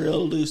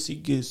 Real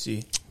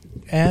loosey-goosey.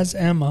 As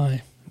am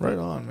I. Right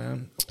on,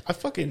 man. I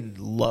fucking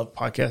love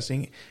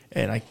podcasting,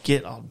 and I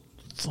get all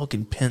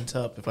fucking pent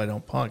up if I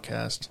don't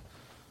podcast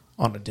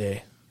on a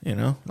day, you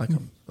know?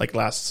 Like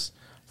last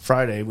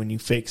Friday when you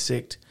fake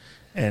sicked.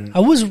 And I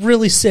was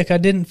really sick. I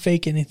didn't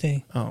fake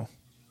anything. Oh.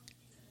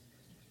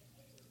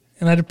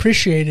 And I'd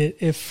appreciate it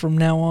if from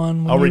now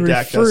on... I'll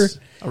redact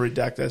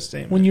that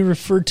statement. When you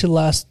referred to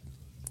last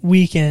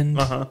weekend,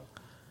 that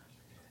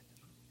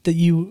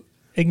you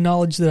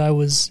acknowledged that I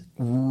was...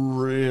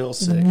 real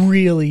sick.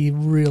 Really,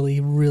 really,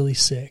 really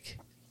sick.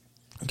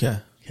 Okay.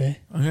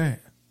 Okay.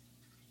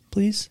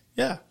 Please?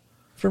 Yeah.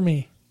 For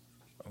me.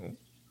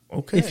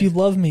 Okay. If you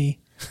love me,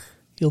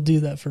 you'll do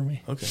that for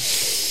me. Okay.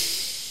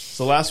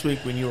 So last week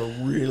when you were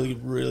really,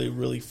 really,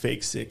 really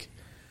fake sick.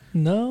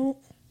 No.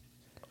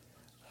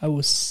 I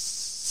was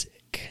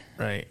sick.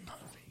 Right. Not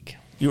fake.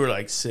 You were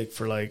like sick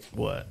for like,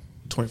 what,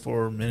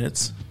 24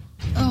 minutes?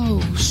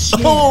 Oh, shit.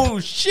 Oh,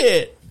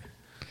 shit.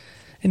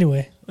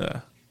 Anyway.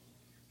 Yeah.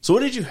 So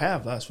what did you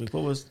have last week?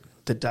 What was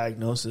the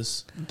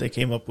diagnosis they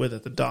came up with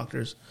at the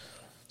doctors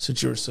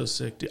since you were so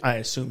sick? I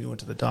assume you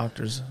went to the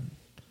doctors.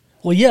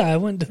 Well, yeah, I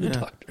went to the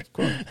doctor. Of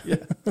course. Yeah.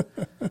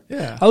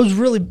 Yeah. I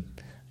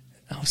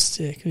was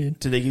sick, dude.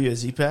 Did they give you a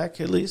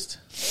Z-Pack at least?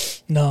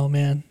 No,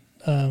 man.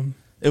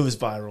 It was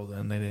viral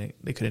then.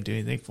 They couldn't do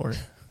anything for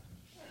it.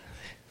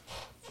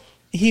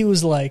 He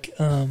was like,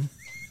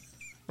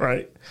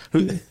 right.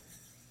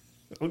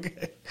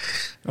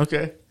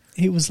 Okay.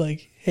 He was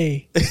like,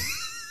 hey.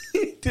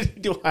 Did he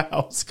do a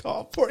house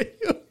call for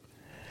you?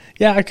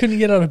 Yeah, I couldn't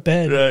get out of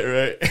bed.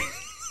 Right.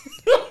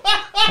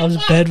 I was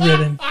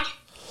bedridden.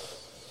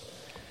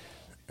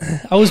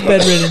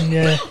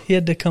 Yeah, he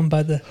had to come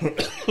by the.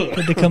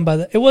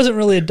 It wasn't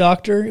really a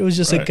doctor. It was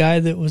just a guy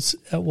that was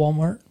at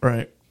Walmart.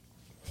 Right.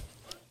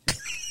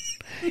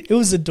 It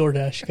was a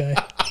DoorDash guy.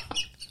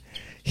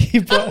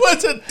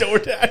 What's a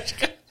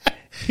DoorDash guy?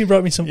 He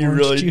brought me some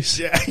orange juice.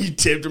 Yeah, you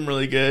tipped him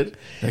really good.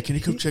 Like, can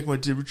you come check my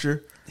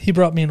temperature? He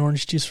brought me an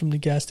orange juice from the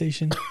gas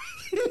station.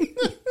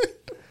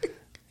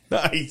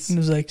 Nice. And he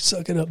was like,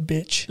 "Suck it up,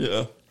 bitch." Yeah.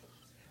 And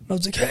I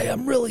was like, "Hey,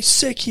 I'm really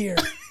sick here."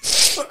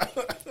 He's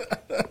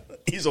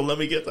like, "Let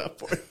me get that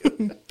for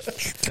you."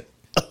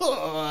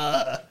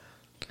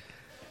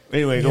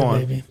 Anyway, go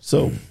on. Baby.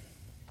 So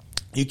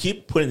you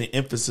keep putting the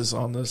emphasis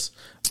on this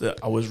that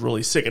I was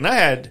really sick, and I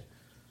had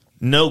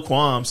no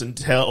qualms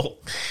until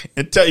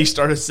you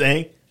started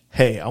saying,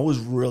 "Hey, I was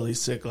really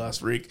sick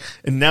last week,"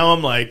 and now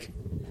I'm like,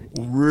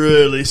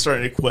 really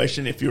starting to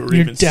question if you were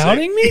even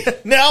doubting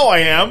sick. me? Now I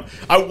am.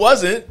 I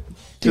wasn't.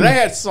 Because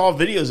I saw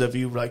videos of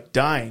you, like,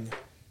 dying.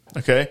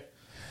 Okay?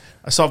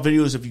 I saw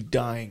videos of you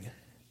dying.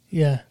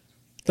 Yeah.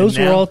 Those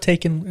were all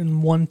taken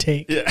in one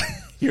take. Yeah.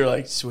 You're,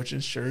 like, switching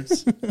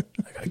shirts.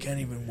 Like, I can't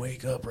even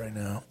wake up right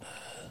now.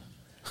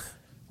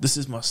 This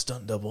is my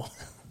stunt double.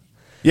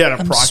 You had a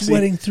I'm proxy.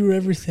 sweating through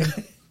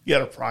everything. You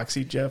had a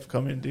proxy, Jeff,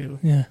 come in, too.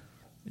 Yeah.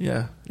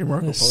 Yeah. Your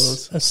Marco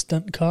photos. A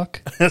stunt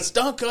cock.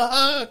 Stunt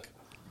cock.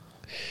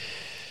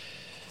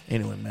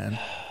 Anyway, man.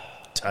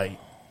 Tight.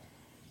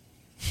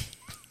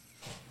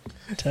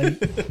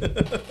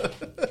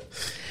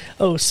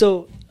 Oh,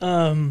 so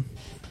how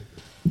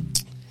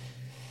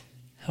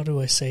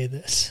do I say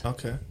this?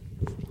 Okay.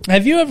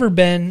 Have you ever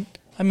been,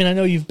 I mean, I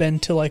know you've been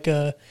to like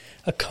a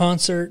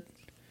concert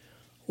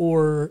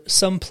or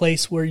some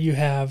place where you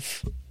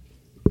have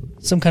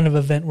some kind of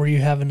event where you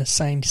have an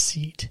assigned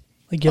seat.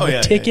 Like you have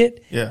a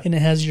ticket and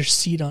it has your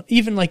seat on,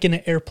 even like in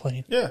an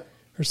airplane. Yeah.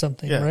 Or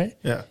something, Yeah. right?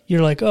 Yeah.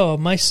 You're like, oh,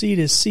 my seat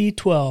is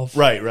C12.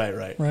 Right.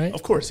 Right?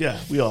 Of course, yeah.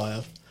 We all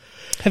have.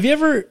 Have you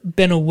ever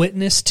been a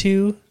witness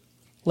to,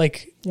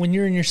 like, when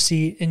you're in your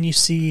seat and you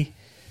see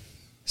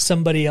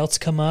somebody else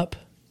come up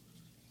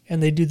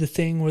and they do the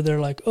thing where they're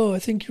like, oh, I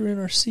think you're in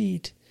our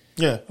seat.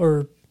 Yeah.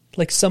 Or,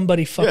 like,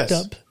 somebody fucked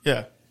up.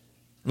 Yeah.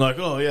 Like,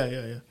 oh,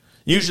 yeah.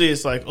 Usually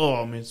it's like,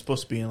 oh, I mean, it's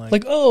supposed to be in like...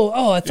 Like,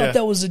 oh, I thought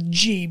that was a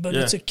G, but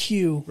it's a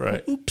Q.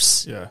 Right.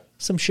 Oops. Yeah.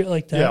 Some shit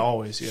like that. Yeah,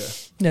 always, yeah.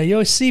 Yeah, you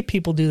always see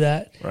people do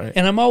that. Right.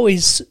 And I'm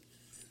always,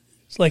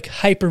 like,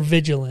 hyper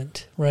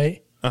vigilant,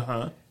 right?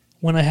 Uh-huh.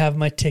 When I have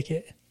my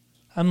ticket.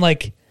 I'm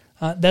like,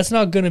 that's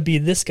not going to be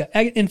this guy.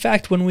 In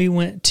fact, when we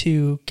went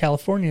to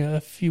California a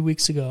few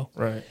weeks ago,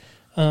 right,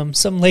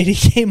 some lady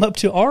came up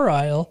to our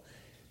aisle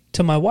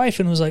to my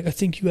wife and was like, I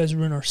think you guys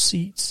are in our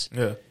seats.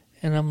 Yeah.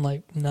 And I'm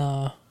like,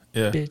 nah,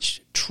 bitch,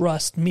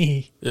 trust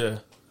me. Yeah.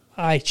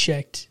 I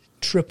checked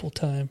triple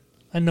time.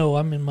 I know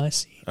I'm in my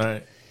seat. All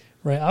right.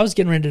 Right. I was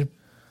getting ready to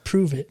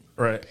prove it.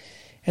 Right.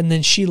 And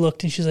then she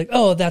looked and she's like,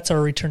 oh, that's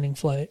our returning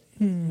flight.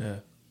 Yeah.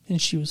 And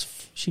she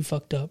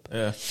fucked up.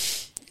 Yeah.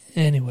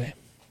 Anyway,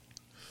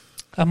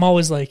 I'm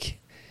always like,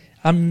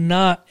 I'm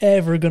not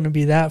ever going to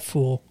be that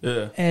fool.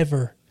 Yeah.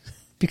 Ever.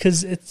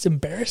 Because it's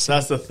embarrassing.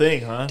 That's the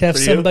thing, huh? To have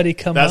somebody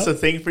come up. That's the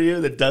thing for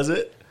you that does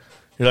it?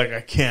 You're like,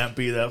 I can't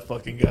be that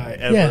fucking guy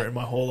ever in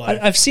my whole life.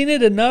 I've seen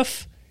it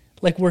enough,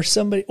 like where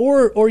somebody,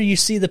 or you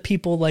see the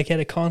people like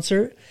at a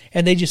concert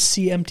and they just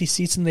see empty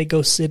seats and they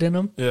go sit in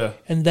them. Yeah.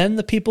 And then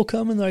the people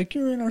come and they're like,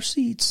 you're in our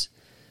seats.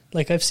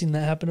 Like I've seen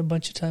that happen a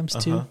bunch of times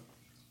too.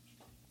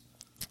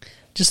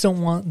 Just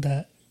don't want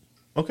that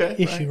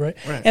issue, right?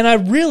 And I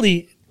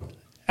really,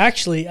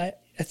 actually, I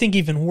think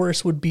even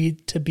worse would be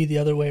to be the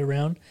other way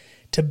around.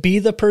 To be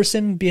the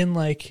person being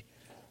like,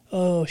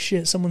 oh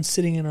shit, someone's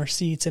sitting in our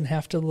seats and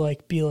have to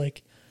like be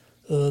like,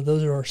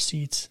 those are our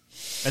seats.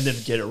 And then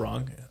get it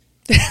wrong.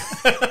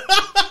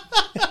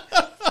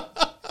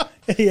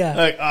 Yeah.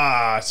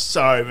 Like,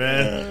 sorry,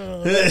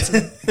 man.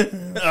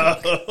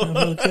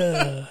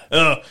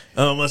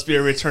 Oh, must be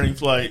a returning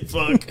flight.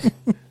 Fuck.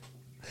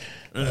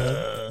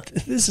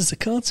 This is a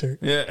concert.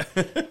 Yeah.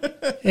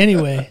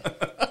 Anyway.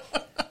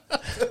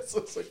 This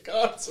is a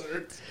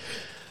concert.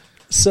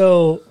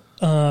 So,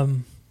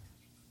 I'm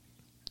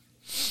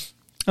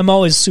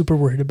always super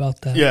worried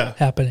about that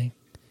happening.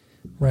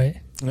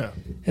 Right? Yeah.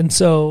 And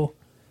so,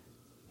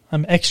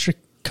 I'm extra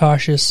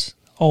cautious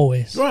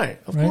always. Right.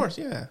 Of course,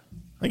 yeah.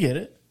 I get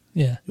it.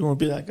 Yeah. You want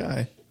to be that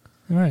guy.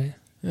 Right.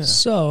 Yeah.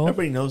 So,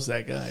 everybody knows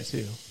that guy,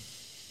 too.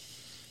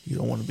 You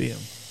don't want to be him.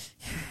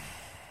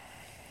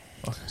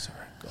 Okay, sorry.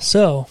 Go.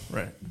 So,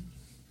 right.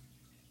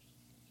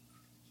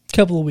 A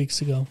couple of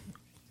weeks ago,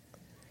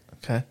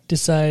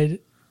 decide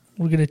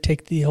we're going to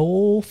take the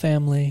whole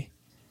family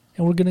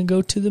and we're going to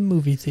go to the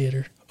movie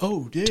theater.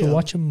 Oh, damn. To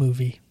watch a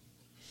movie.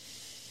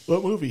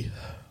 What movie?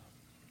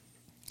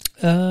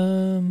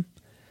 There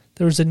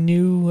was a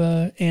new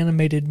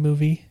animated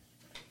movie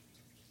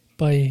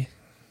by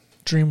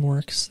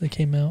DreamWorks that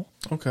came out.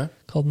 Okay.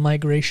 Called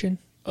Migration.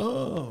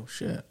 Oh,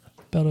 shit.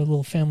 About a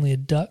little family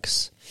of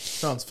ducks.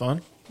 Sounds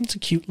fun. It's a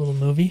cute little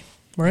movie,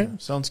 right? Yeah,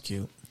 sounds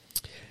cute.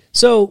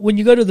 So when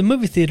you go to the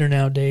movie theater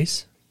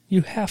nowadays,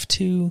 you have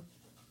to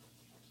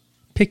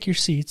pick your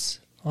seats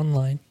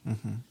online.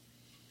 Mm-hmm.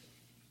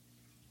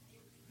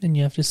 And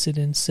you have to sit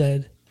in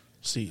said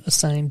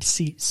assigned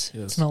seats.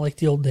 Yes. It's not like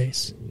the old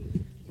days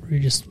where you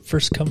just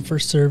first come,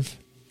 first serve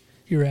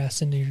your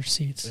ass into your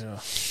seats. Yeah.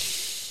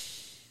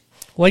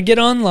 Well, I get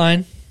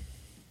online.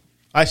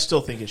 I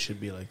still think it should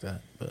be like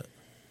that, but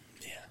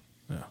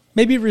yeah.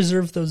 Maybe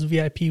reserve those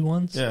VIP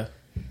ones. Yeah.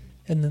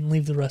 And then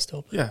leave the rest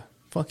open. Yeah.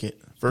 Fuck it.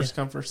 First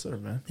come, first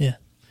serve, man. Yeah.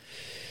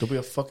 Don't be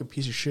a fucking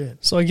piece of shit.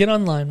 So I get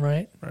online,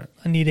 right? Right.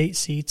 I need 8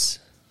 seats.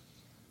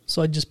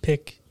 So I just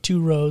pick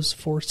 2 rows,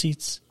 4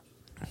 seats.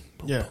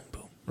 Boom, yeah.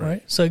 Boom, boom.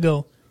 Right. So I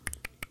go,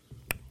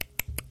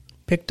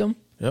 picked them.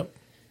 Yep.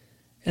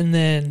 And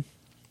then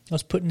I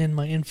was putting in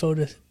my info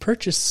to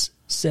purchase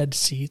said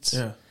seats.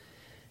 Yeah.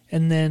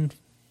 And then,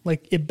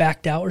 like, it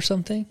backed out or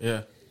something.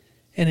 Yeah.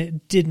 And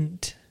it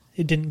didn't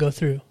go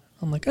through.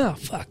 I'm like, oh,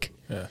 fuck.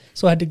 Yeah.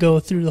 So I had to go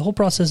through the whole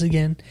process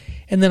again.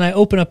 And then I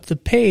open up the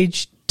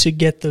page to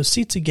get those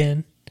seats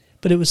again,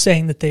 but it was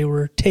saying that they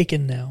were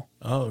taken now.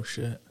 Oh,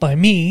 shit. By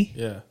me.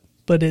 Yeah.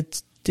 But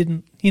it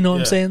didn't, you know what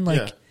I'm saying?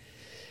 Like,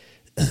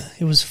 yeah.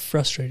 It was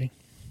frustrating.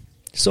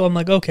 So I'm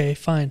like, okay,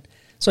 fine.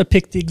 So I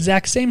picked the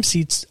exact same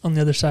seats on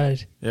the other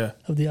side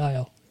of the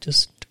aisle.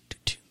 Just,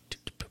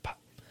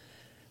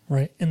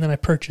 right? And then I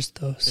purchased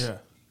those. Yeah.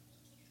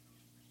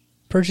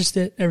 Purchased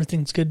it.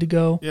 Everything's good to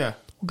go. Yeah.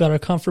 We got our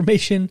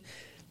confirmation.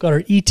 Got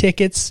our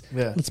e-tickets.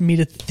 Yeah. Let's meet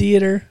at the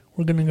theater.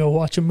 We're going to go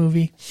watch a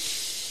movie.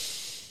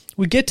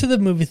 We get to the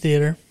movie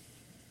theater.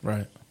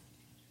 Right.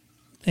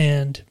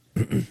 And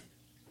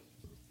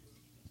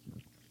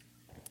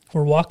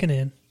we're walking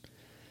in.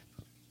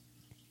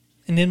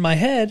 And in my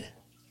head,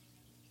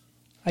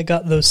 I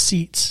got those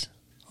seats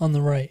on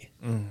the right.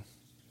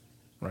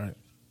 Right.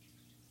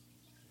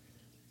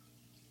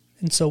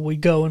 And so we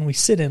go and we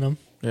sit in them.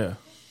 Yeah.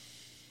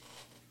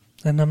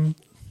 And I'm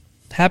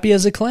happy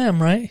as a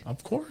clam, right?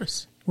 Of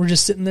course. We're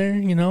just sitting there,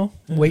 you know,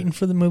 waiting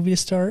for the movie to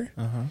start.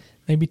 Uh-huh.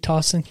 Maybe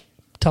tossing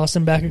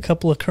back a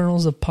couple of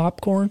kernels of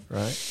popcorn.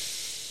 Right.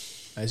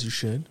 As you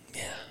should.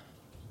 Yeah.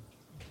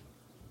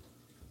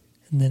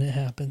 And then it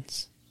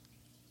happens.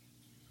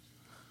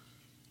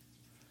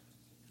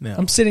 Now,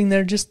 I'm sitting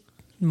there just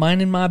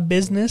minding my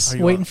business,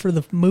 waiting for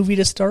the movie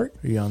to start.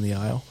 Are you on the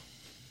aisle?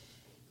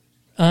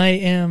 I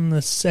am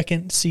the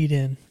second seat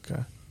in.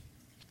 Okay.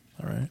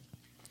 All right.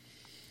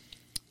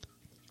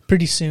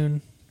 Pretty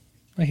soon,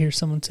 I hear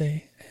someone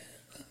say,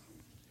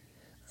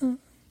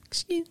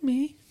 excuse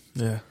me.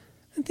 Yeah.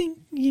 I think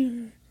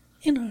you're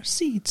in our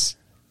seats.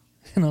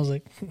 And I was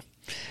like,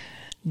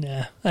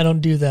 nah, I don't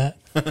do that.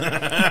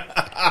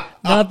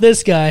 Not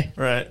this guy.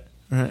 Right.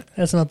 Right.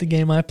 That's not the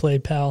game I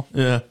played, pal.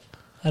 Yeah.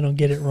 I don't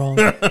get it wrong.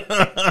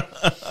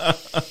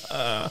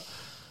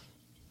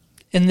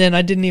 And then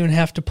I didn't even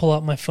have to pull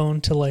out my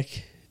phone to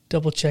like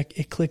double check.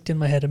 It clicked in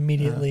my head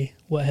immediately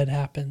what had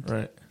happened.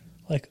 Right.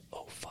 Like,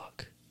 oh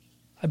fuck.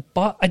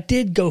 I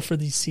did go for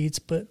these seats,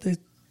 but the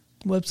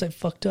website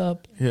fucked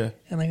up. Yeah.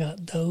 And I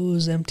got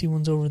those empty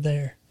ones over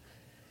there.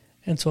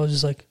 And so I was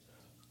just like,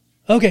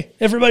 okay,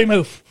 everybody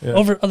move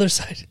over other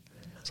side.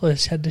 So I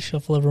just had to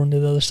shuffle everyone to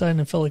the other side,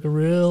 and it felt like a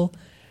real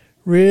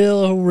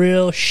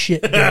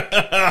shit dick.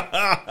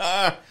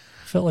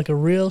 Felt like a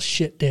real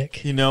shit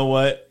dick. You know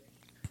what?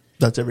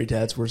 That's every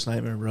dad's worst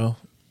nightmare, bro.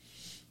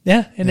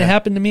 Yeah, and it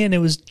happened to me, and it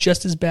was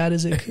just as bad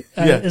as it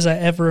as I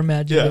ever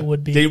imagined it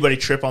would be. Did anybody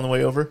trip on the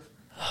way over?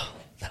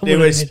 Did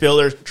anybody spill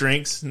their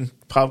drinks and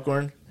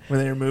popcorn when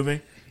they were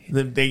moving?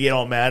 Then they get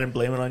all mad and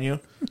blame it on you?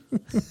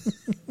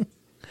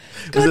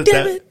 God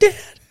damn it, Dad.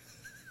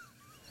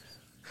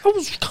 I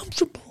was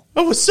comfortable.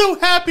 I was so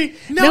happy.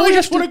 Now I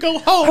just want to go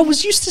home. I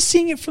was used to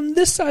seeing it from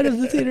this side of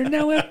the theater.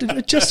 Now I have to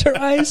adjust our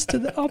eyes to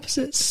the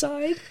opposite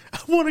side. I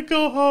want to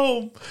go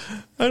home.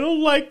 I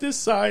don't like this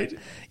side.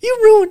 You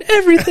ruined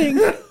everything.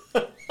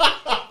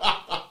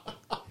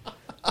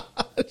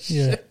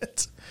 Yeah.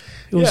 It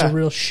was a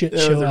real shit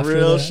show. It was a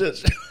real shit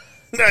show.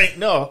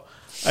 No.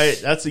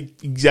 That's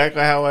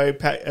exactly how I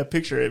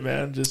picture it,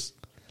 man. Just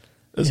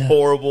this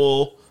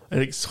horrible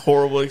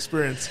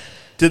experience.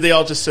 Did they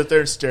all just sit there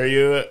and stare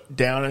you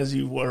down as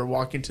you were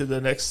walking to the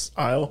next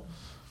aisle?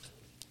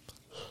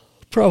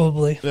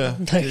 Probably. Yeah.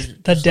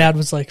 That dad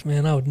was like,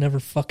 man, I would never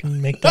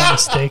fucking make that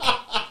mistake.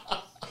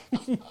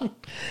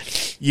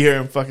 You hear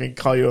him fucking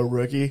call you a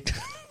rookie?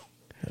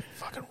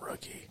 Fucking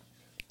rookie.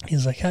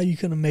 He's like, how you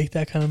going to make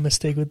that kind of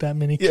mistake with that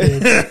many kids?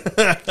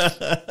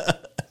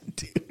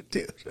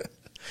 Dude.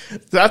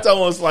 That's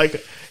almost like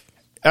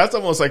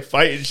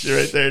fighting shit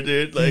right there,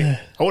 dude. Like,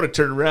 I would have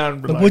turned around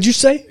and been like, what'd you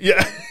say?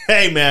 Yeah.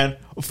 Hey, man.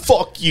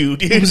 Fuck you,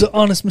 dude. It was an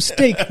honest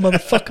mistake,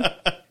 motherfucker.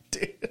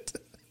 Dude.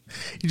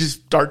 You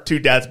just start two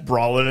dads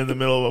brawling in the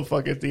middle of a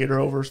fucking theater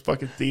over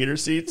fucking theater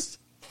seats.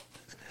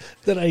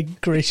 That I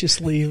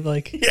graciously,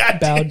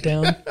 bowed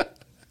down.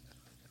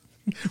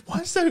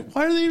 Why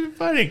are they even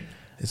fighting?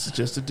 This is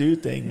just a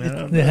dude thing,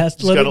 man. It has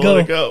to let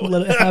it go.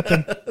 Let it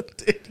happen.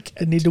 Dude,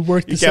 I need to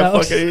work this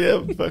out.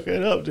 You can't fuck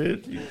it up,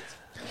 dude.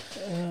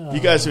 You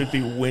guys would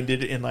be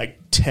winded in like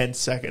 10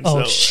 seconds.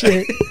 Oh,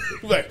 shit.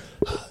 Like,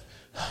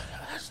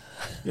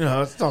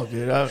 it's all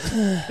good.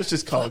 Let's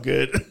just call it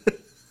good.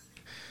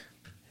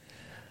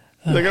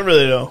 Like, I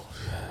really don't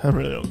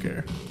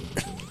care.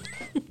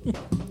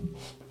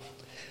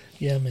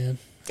 Yeah, man.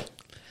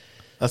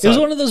 It was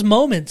one of those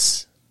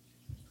moments.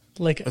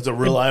 Like, it's a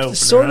real eye-opener. It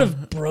sort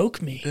of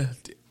broke me.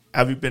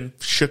 Have you been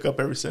shook up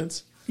ever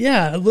since?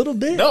 Yeah, a little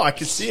bit. No, I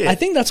can see it. I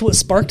think that's what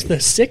sparked the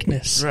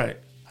sickness. Right.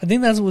 I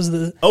think that was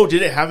the... Oh,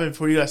 did it happen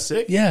before you got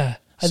sick? Yeah.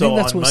 I think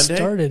that's what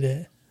started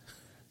it.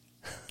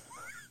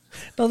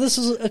 No, this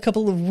was a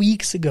couple of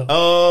weeks ago.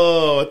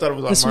 Oh, I thought it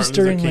was on This was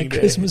Martin Luther during King my Day.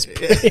 Christmas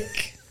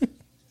break.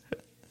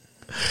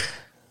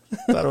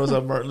 I thought it was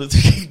on Martin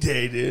Luther King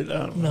Day, dude.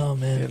 I don't know. No,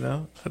 man. You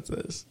know? That's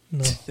this.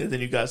 No. And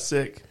then you got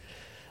sick.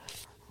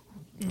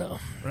 No.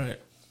 Right.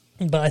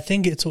 But I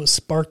think it's what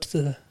sparked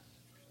the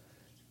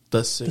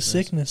sickness.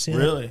 sickness, yeah.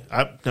 Really?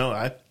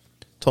 I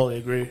totally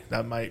agree.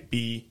 That might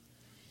be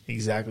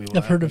exactly what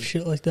I've heard of happened.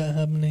 shit like that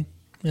happening.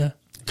 Yeah.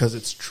 Because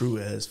it's true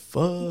as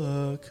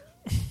fuck.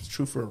 It's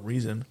true for a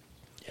reason.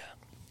 Yeah.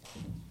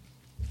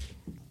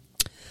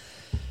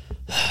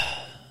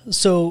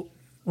 So,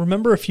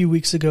 remember a few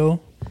weeks ago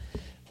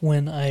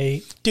when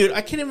Dude,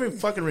 I can't even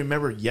fucking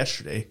remember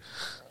yesterday.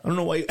 I don't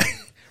know why.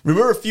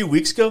 Remember a few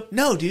weeks ago?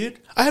 No, dude.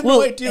 I have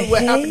no idea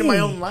what happened in my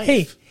own life.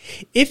 Hey,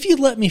 if you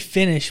let me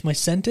finish my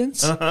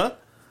sentence,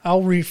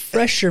 I'll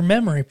refresh your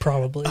memory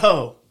probably.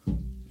 Oh.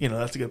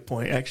 That's a good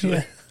point, actually.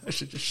 Yeah. I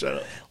should just shut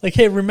up. Like,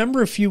 hey,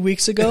 remember a few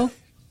weeks ago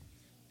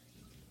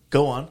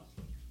Go on.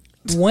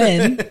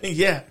 when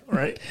Yeah,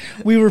 right.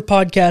 we were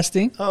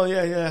podcasting Oh,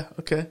 yeah.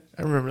 Okay.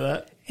 I remember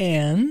that.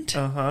 and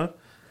Uh-huh.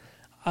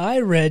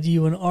 I read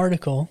you an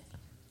article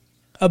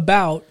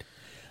about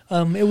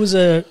it was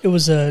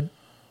a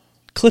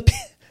clip.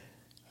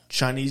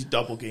 Chinese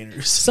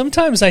doppelgangers.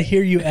 Sometimes I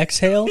hear you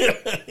exhale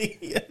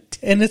Yeah.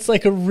 and it's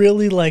like a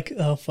really like,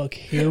 oh fuck,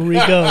 here we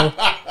go.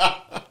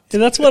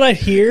 And that's what I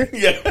hear.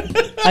 Yeah.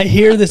 I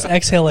hear this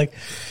exhale like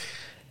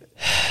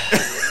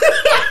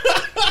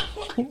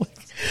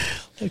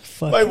like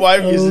fuck. My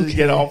wife used to okay.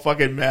 get all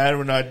fucking mad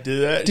when I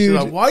do that. Dude.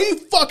 She's like, why are you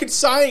fucking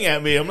sighing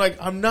at me? I'm like,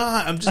 I'm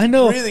not. I'm just I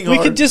know. breathing We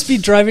hard. could just be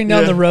driving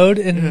down Yeah. the road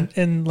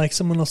and like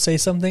someone will say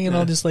something and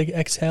I'll just like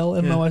exhale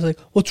and my wife's like,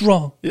 "What's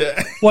wrong?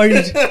 Yeah. Why are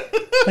you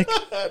like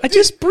I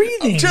just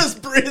breathing?" I'm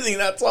just breathing.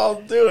 That's all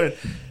I'm doing.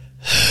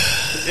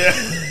 Yeah.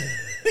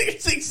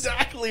 It's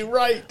exactly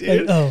right,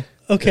 dude. Like, oh,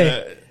 okay.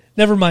 Yeah.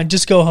 Never mind.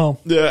 Just go home.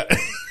 Yeah.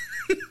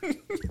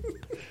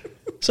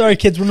 Sorry,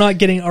 kids. We're not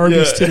getting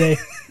Arby's Yeah. today.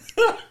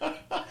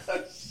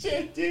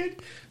 Shit, dude.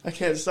 I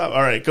can't stop.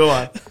 All right, go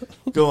on.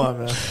 Go on,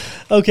 man.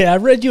 Okay, I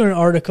read you an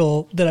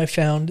article that I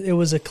found. It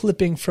was a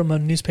clipping from a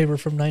newspaper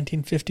from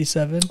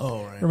 1957.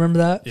 Oh, right. Remember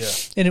that? Yeah.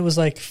 And it was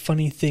like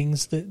funny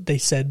things that they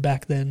said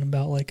back then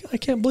about like, I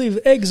can't believe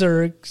eggs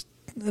are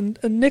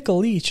a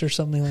nickel each or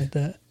something like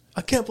that.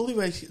 I can't believe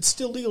it's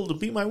still legal to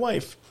beat my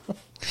wife.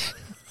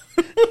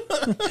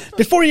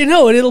 Before you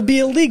know it, it'll be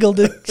illegal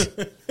to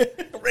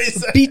Raise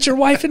that. beat your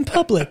wife in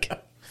public.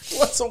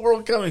 What's the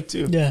world coming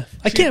to? Yeah.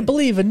 I can't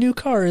believe a new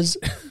car is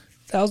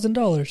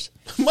 $1,000.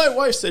 My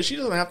wife says she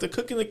doesn't have to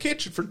cook in the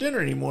kitchen for dinner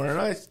anymore, and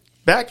I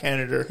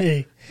backhanded her.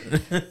 Hey.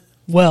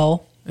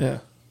 Well, Yeah.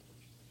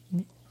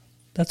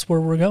 that's where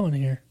we're going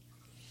here.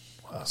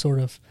 Wow. Sort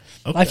of.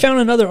 Okay. I found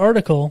another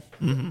article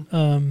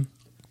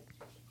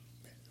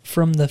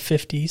from the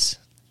 50s.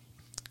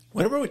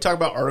 Whenever we talk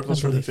about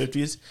articles from the believe.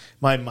 50s,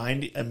 my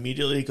mind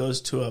immediately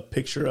goes to a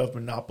picture of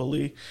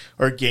Monopoly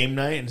or game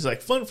night, and it's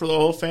like fun for the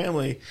whole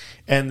family.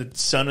 And the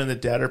son and the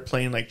dad are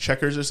playing like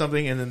checkers or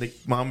something, and then the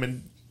mom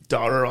and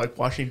daughter are like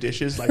washing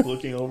dishes, like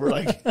looking over,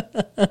 like,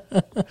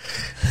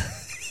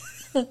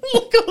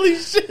 look, holy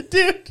shit,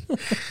 dude!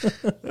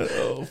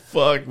 Oh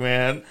fuck,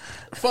 man!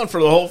 Fun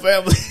for the whole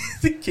family.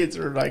 The kids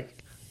are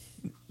like,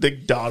 the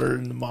daughter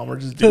and the mom are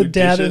just The doing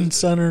dad dishes. and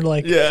son are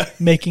like Yeah.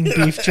 making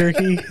beef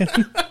jerky.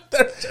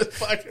 They're just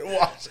fucking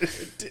washing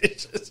the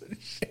dishes and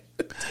shit.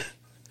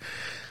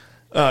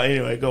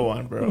 Anyway, go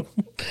on, bro.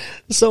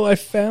 So I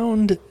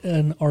found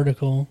an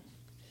article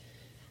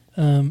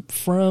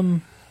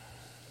from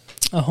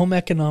a home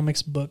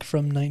economics book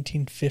from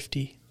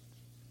 1950.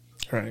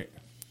 Right.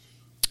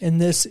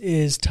 And this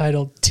is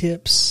titled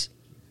Tips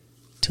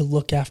to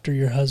Look After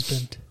Your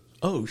Husband.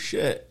 Oh,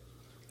 shit.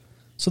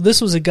 So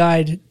this was a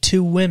guide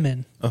to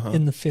women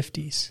in the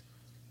 50s.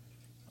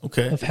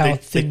 Okay. Of how they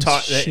things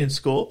taught that in should-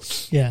 school?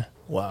 Yeah.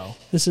 Wow.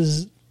 This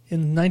is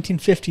in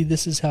 1950.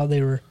 This is how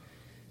they were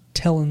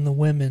telling the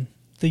women,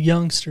 the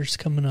youngsters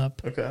coming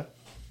up, Okay.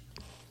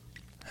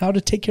 how to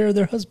take care of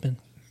their husband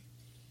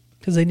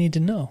because they need to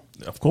know.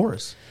 Of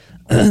course.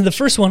 The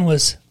first one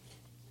was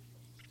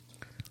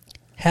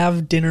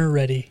have dinner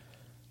ready.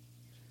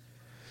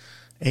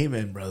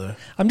 Amen, brother.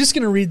 I'm just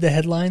going to read the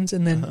headlines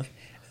and then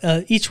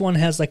each one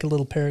has like a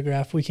little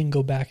paragraph we can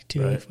go back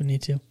to Right. if we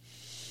need to.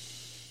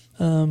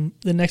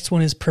 The next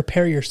one is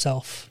prepare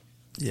yourself.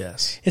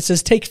 Yes. It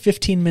says take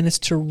 15 minutes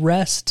to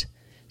rest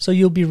so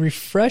you'll be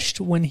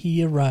refreshed when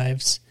he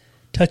arrives.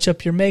 Touch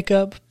up your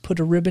makeup, put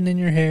a ribbon in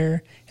your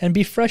hair, and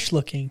be fresh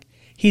looking.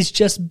 He's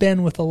just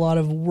been with a lot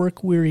of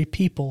work-weary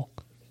people.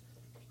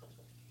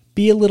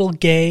 Be a little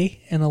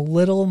gay and a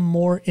little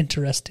more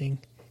interesting.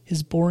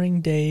 His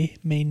boring day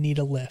may need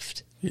a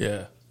lift.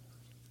 Yeah.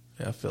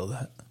 Yeah, I feel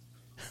that.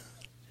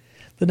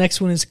 The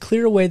next one is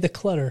clear away the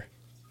clutter.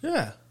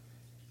 Yeah.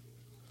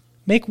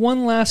 Make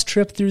one last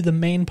trip through the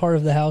main part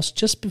of the house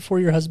just before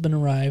your husband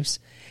arrives,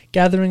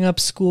 gathering up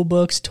school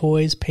books,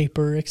 toys,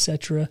 paper,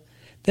 etc.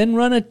 Then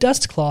run a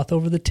dust cloth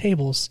over the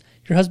tables.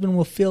 Your husband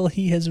will feel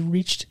he has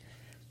reached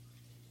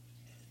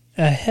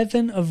a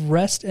heaven of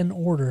rest and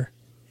order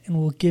and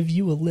will give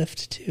you a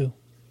lift too.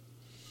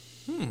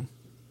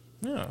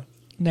 Yeah.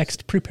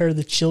 Next, prepare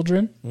the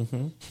children.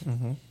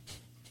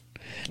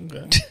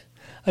 Okay.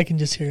 I can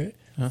just hear it.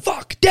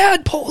 Fuck,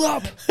 Dad, pull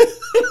up.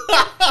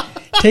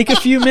 Take a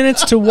few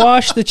minutes to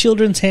wash the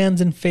children's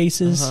hands and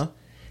faces,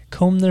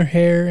 comb their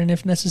hair, and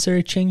if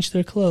necessary, change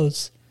their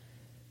clothes.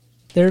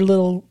 Their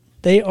little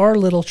They are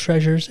little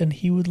treasures, and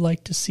he would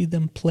like to see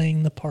them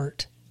playing the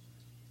part.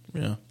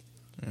 Yeah.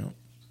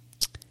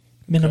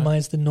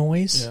 Minimize the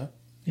noise. Yeah.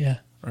 Yeah.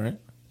 All right.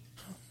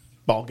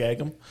 Ball gag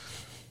them.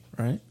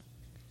 Right.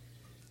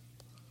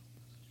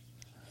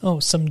 Oh,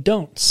 some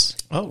don'ts.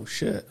 Oh,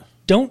 shit.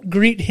 Don't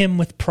greet him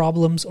with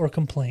problems or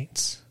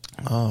complaints.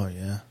 Oh,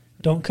 yeah.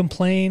 Don't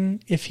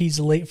complain if he's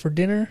late for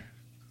dinner.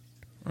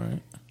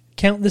 Right.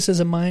 Count this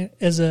as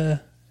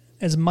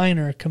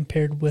minor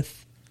compared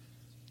with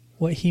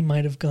what he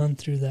might have gone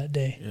through that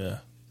day. Yeah.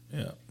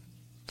 Yeah.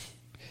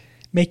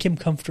 Make him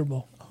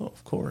comfortable. Oh,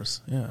 of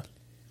course. Yeah.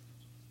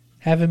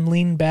 Have him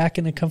lean back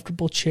in a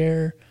comfortable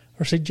chair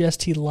or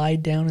suggest he lie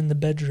down in the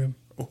bedroom.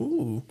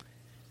 Ooh.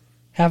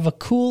 Have a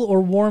cool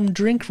or warm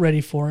drink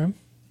ready for him.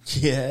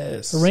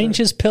 Yes. Arrange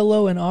his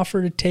pillow and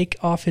offer to take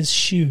off his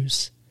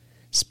shoes.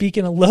 Speak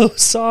in a low,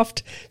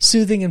 soft,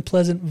 soothing, and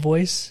pleasant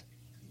voice.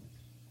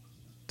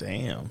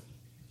 Damn.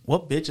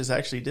 What bitches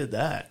actually did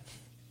that?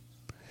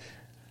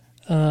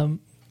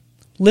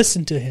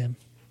 Listen to him.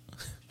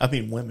 I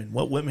mean, women.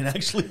 What women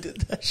actually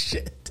did that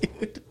shit,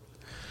 dude?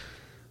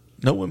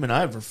 No women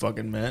I ever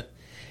fucking met.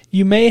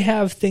 You may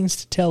have things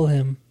to tell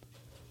him,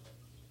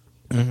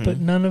 but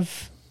none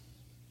of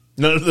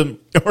them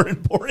are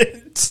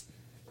important.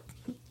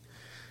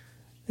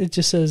 it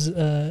just says,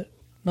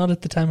 not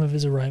at the time of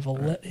his arrival.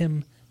 Right. Let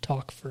him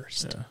talk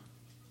first. Yeah.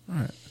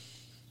 All right.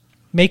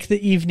 Make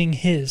the evening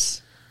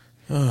his.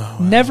 Oh, wow.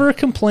 Never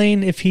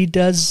complain if he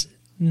does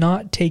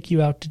not take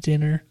you out to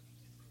dinner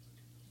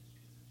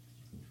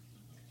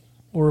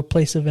or a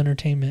place of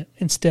entertainment.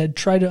 Instead,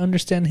 try to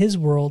understand his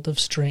world of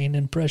strain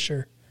and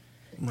pressure,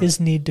 right. His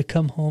need to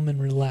come home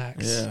and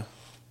relax. Yeah.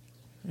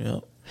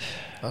 Yep.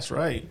 That's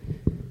right.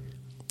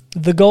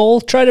 The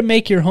goal, try to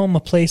make your home a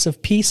place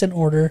of peace and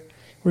order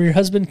where your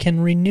husband can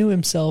renew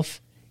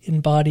himself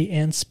in body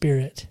and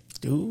spirit.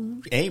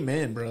 Dude,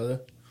 amen,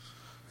 brother.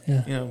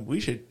 Yeah. You know, we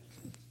should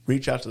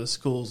reach out to the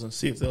schools and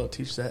see if they'll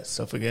teach that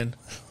stuff again.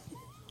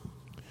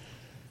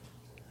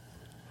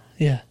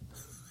 Yeah.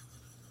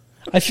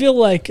 I feel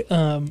like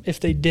if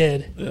they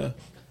did, yeah,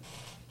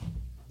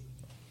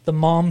 the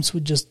moms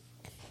would just,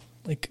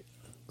 like,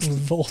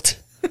 revolt.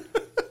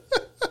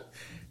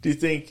 Do you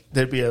think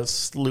there'd be a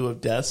slew of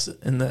deaths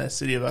in the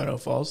city of Idaho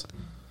Falls?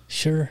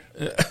 Sure.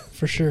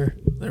 For sure.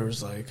 There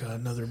was, like,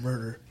 another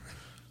murder.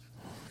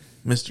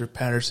 Mr.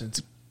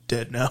 Patterson's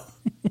dead now.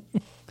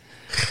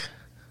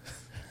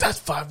 That's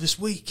 5 this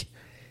week.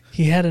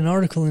 He had an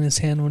article in his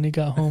hand when he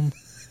got home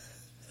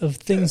of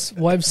things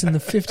wives in the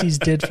 50s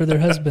did for their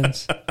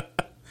husbands.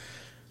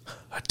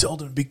 I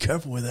told him to be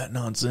careful with that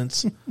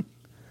nonsense.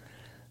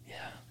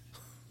 Yeah.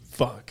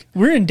 Fuck.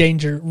 We're in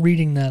danger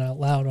reading that out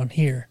loud on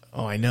here.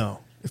 Oh, I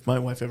know. If my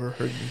wife ever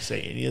heard me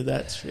say any of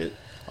that shit,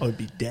 I would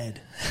be dead.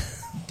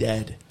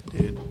 Dead,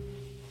 dude.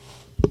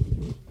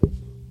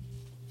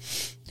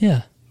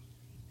 Yeah.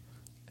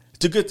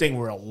 It's a good thing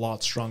we're a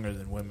lot stronger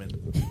than women.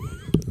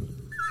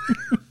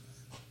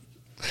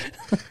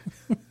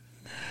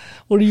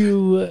 What are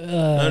you...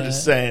 I'm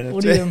just saying.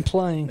 What are you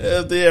implying?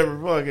 If they ever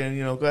fucking,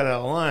 got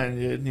out of line,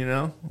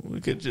 dude,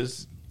 we could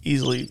just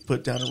easily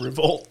put down a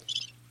revolt.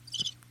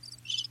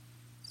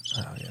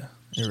 Oh, yeah.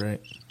 You're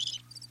right.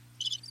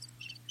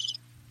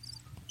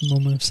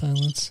 Moment of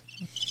silence.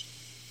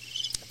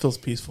 It feels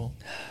peaceful.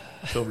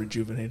 I feel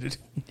rejuvenated.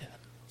 Yeah.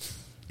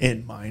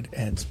 In mind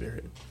and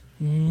spirit.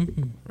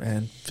 Mm-hmm.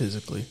 And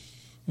physically.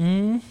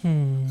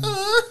 Mm-hmm.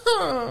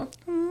 Oh,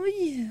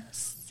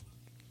 yes.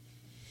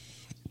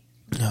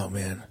 Oh,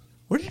 man.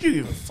 Where did you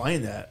even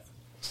find that?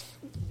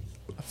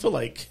 I feel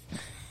like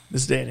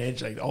this day and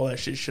age, like, all that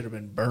shit should have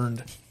been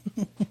burned.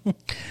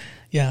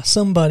 Yeah,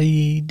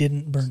 somebody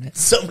didn't burn it.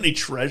 Somebody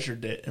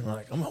treasured it, and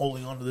like, I'm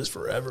holding on to this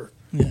forever.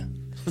 Yeah.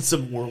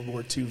 Some World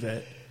War II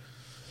vet.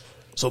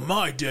 So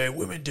my day,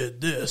 women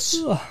did this.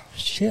 Oh,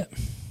 shit.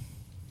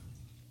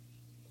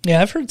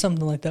 Yeah, I've heard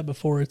something like that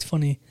before. It's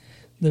funny.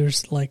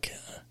 There's like,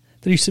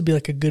 there used to be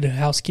like a Good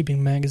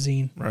Housekeeping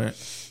magazine. Right.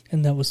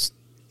 And there was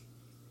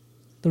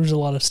a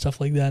lot of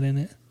stuff like that in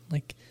it.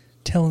 Like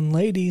telling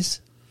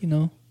ladies,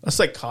 That's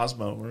like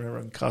Cosmo. Remember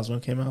when Cosmo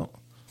came out?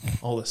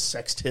 All the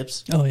sex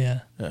tips. Oh,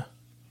 yeah. Yeah.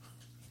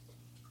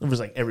 It was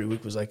like every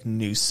week was like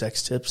new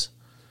sex tips.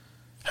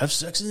 Have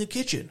sex in the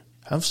kitchen.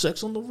 Have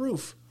sex on the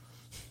roof.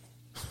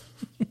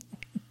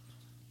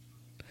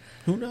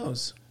 Who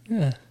knows?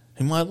 Yeah.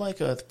 He might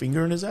like a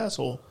finger in his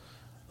asshole.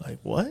 Like,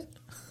 what?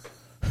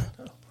 We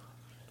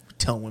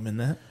tell women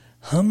that.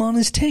 Hum on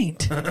his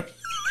taint.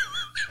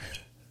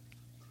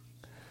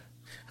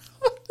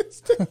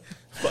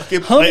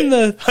 Fucking play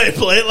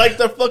it like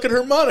the fucking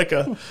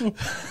harmonica.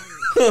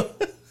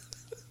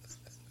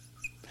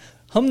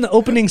 Hum the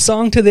opening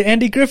song to the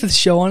Andy Griffith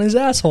Show on his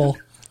asshole.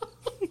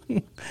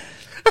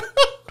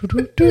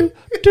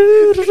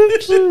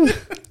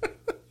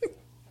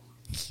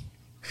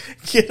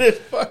 Get a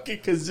fucking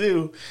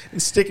kazoo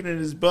and stick it in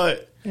his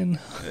butt and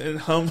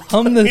hum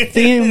the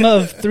theme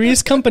of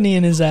Three's Company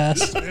in his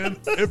ass.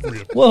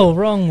 Whoa,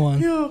 wrong one.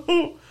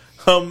 Yo,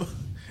 hum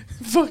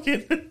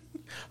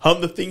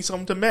the theme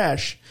song to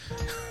MASH.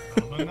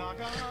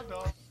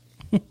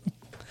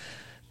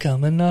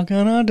 Come and knock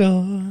on our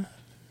door.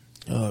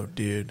 Oh,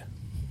 dude.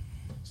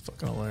 It's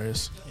fucking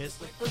hilarious.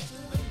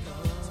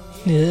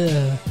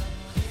 Yeah.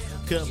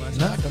 Come and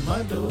knock on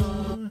my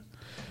door.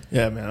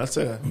 Yeah, man, that's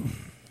a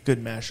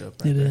good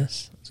mashup. Right It there.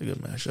 is. It's a good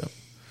mashup.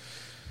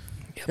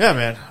 Yeah,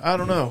 man. I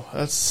don't know.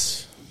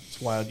 It's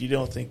wild. You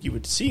don't think you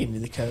would see any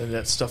of the kind of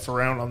that stuff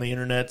around on the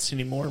internet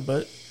anymore,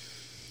 but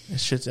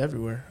this shit's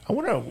everywhere. I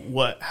wonder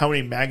how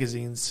many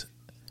magazines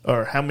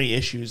or how many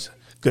issues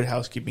Good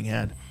Housekeeping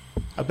had.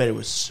 I bet it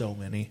was so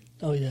many.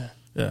 Oh, yeah.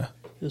 Yeah.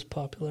 It was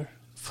popular.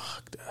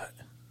 Fuck that.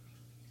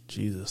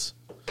 Jesus.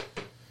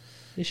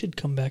 They should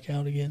come back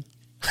out again.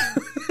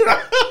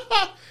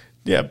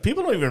 Yeah,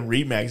 people don't even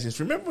read magazines.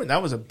 Remember when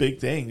that was a big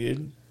thing,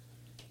 dude?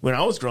 When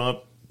I was growing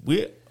up,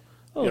 we had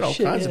all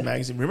kinds of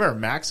magazines. Remember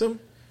Maxim?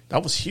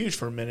 That was huge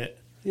for a minute.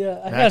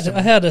 Yeah, Maxim.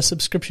 I had a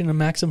subscription to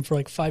Maxim for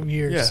like 5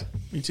 years. Yeah,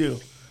 me too.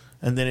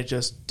 And then it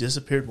just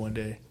disappeared one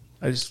day.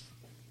 I just,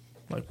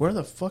 like, where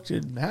the fuck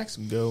did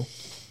Maxim go?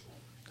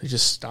 They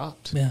just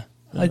stopped. Yeah.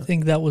 I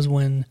think that was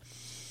when,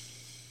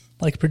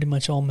 like, pretty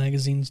much all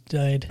magazines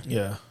died.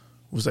 Yeah.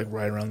 It was like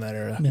right around that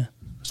era. Yeah.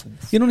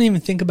 You don't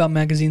even think about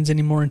magazines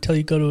anymore until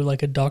you go to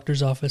like a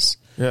doctor's office.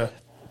 Yeah.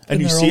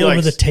 And you they're see all like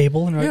over the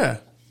table. And yeah.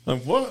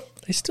 Like what?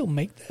 They still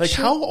make that Like shit?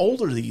 how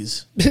old are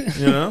these?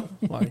 You know?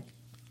 Like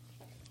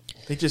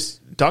they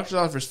just doctor's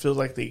office feels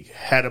like they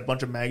had a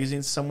bunch of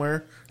magazines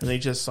somewhere and they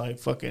just like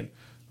fucking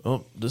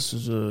this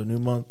is a new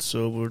month,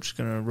 so we're just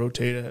gonna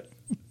rotate it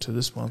to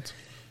this month.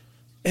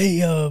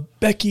 Hey,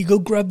 Becky, go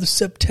grab the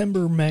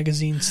September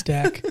magazine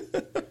stack.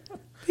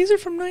 These are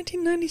from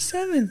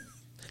 1997.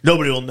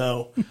 Nobody will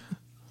know.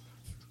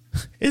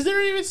 Is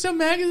there even some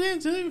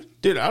magazines?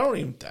 Dude, I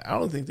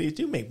don't think they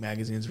do make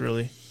magazines,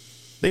 really.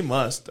 They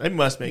must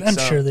make I'm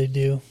some. sure they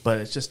do. But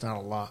it's just not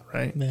a lot,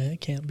 right? Man,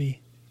 it can't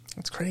be.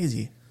 That's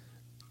crazy.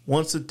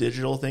 Once the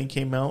digital thing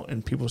came out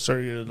and people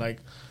started like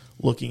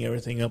looking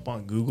everything up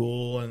on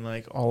Google and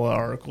like all the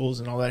articles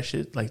and all that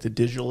shit, like the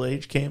digital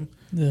age came,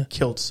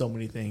 killed so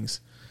many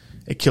things.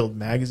 It killed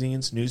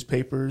magazines,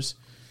 newspapers,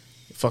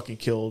 it fucking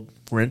killed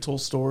rental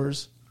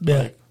stores. Yeah.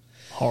 Like,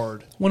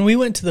 hard. When we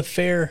went to the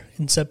fair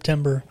in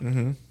September,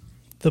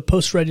 the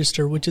Post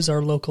Register, which is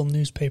our local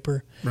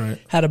newspaper,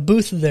 had a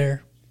booth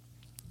there,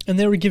 and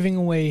they were giving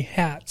away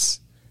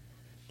hats,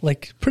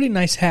 like pretty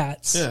nice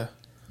hats,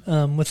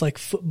 with like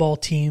football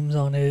teams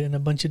on it and a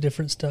bunch of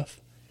different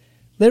stuff.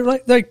 They're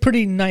like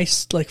pretty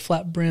nice, like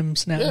flat brim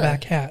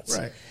snapback hats,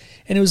 right?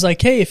 And it was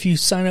like, hey, if you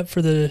sign up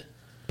for the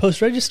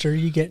Post Register,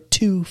 you get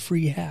 2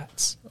 free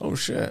hats. Oh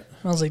shit! And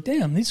I was like,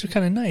 damn, these are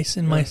kind of nice.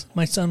 And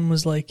my son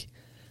was like,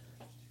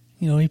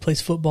 you know, he plays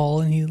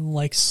football and he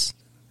likes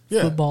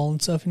football and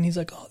stuff. And he's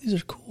like, oh, these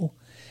are cool.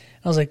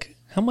 I was like,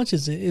 how much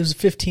is it? It was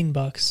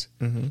 $15.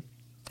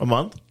 A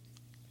month?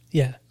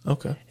 Yeah.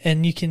 Okay.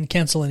 And you can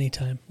cancel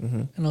anytime.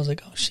 And I was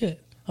like, oh, shit.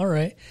 All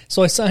right.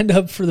 So I signed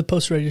up for the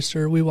Post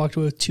Register. We walked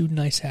away with 2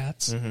 nice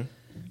hats.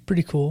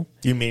 Pretty cool.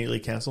 You immediately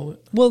canceled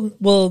it?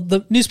 Well,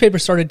 the newspaper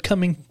started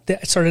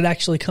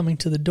actually coming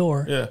to the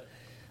door.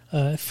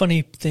 Yeah.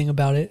 Funny thing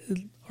about it,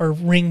 our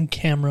Ring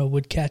camera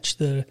would catch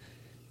the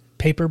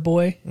paper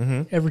boy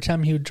every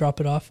time he would drop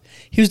it off.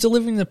 He was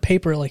delivering the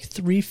paper at like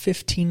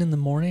 3:15 in the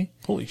morning.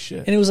 Holy shit.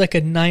 And it was like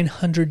a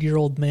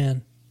 900-year-old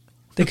man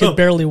that could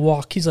barely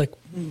walk. He's like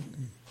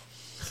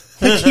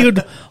he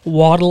would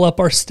waddle up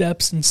our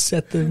steps and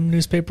set the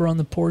newspaper on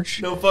the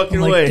porch. No fucking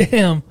I'm like,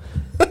 way.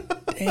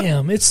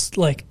 Damn, it's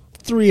like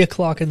 3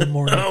 o'clock in the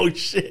morning. Oh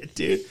shit,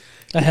 dude.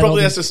 I He had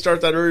probably all has to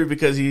start that early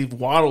because he's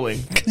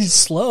waddling. Because he's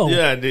slow.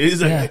 Yeah, dude.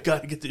 He's like, Yeah. I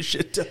gotta get this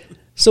shit done.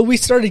 So we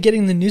started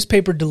getting the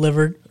newspaper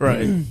delivered.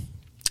 Right.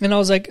 And I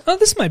was like, oh,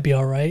 this might be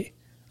all right.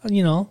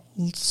 You know,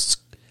 let's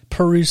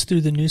peruse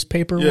through the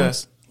newspaper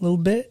once a little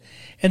bit.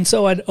 And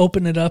so I'd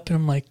open it up and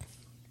I'm like,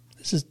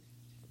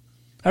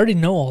 I already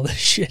know all this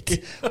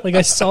shit. Like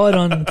I saw it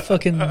on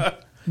fucking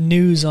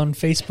news on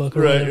Facebook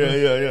or Right, whatever.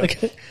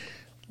 yeah.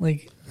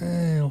 Like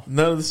None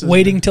of this is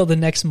waiting till the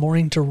next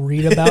morning to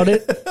read about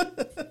it.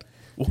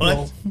 What?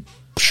 Well,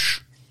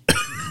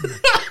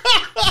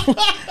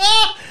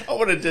 I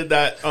would have did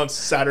that on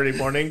Saturday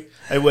morning.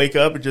 I wake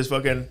up and just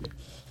fucking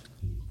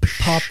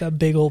pop that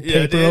big old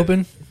paper dude.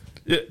 open.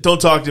 Yeah, don't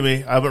talk to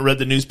me. I haven't read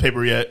the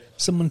newspaper yet.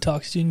 Someone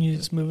talks to you and you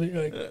just move it.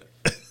 You're like,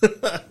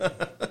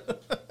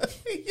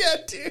 Yeah,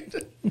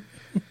 dude.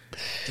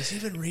 Does he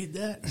even read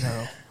that?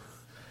 No.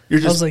 You're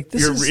just was like,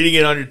 you're reading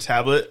it on your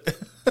tablet.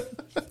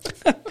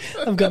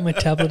 I've got my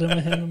tablet in my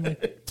hand. I'm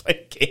like,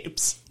 Playing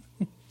games.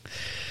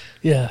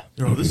 yeah.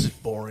 Oh, this is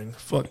boring.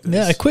 Fuck this.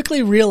 Yeah, I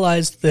quickly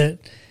realized that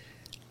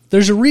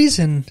there's a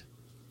reason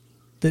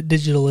that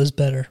digital is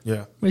better.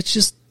 Yeah.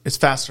 It's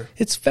faster.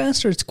 It's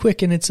faster, it's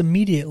quick, and it's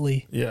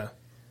immediately. Yeah.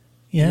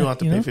 Yeah, You don't have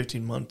to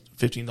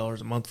pay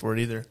 $15 a month for it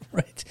either.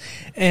 Right.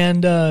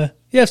 And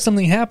if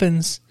something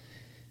happens,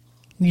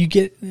 you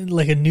get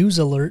like a news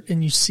alert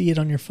and you see it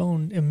on your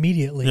phone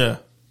immediately. Yeah.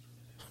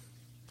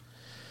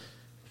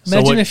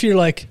 Imagine if you're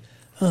like,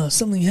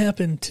 something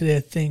happened today, I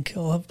think.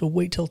 I'll have to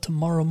wait till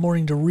tomorrow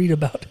morning to read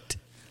about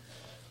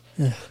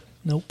it.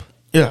 Nope.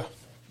 Yeah.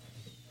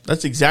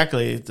 That's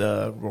exactly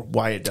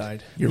why it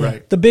died. You're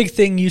right. The big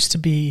thing used to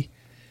be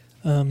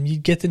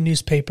you'd get the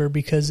newspaper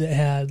because it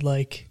had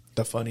like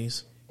The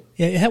funnies.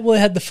 Yeah, it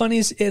had the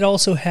funnies. It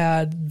also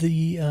had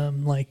the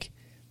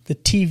the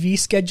TV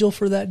schedule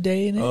for that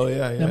day in it. Oh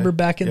yeah. Remember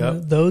back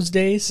in those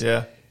days?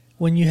 Yeah.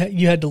 When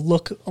you had to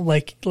look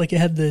like it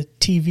had the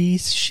TV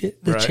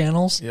shit, the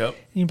channels. Yep. And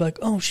you'd be like,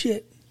 oh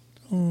shit,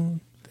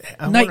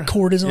 Night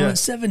Court is on at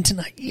 7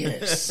 tonight.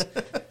 Yes.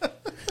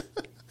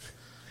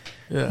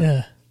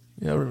 Yeah,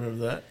 I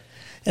remember that.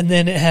 And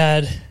then it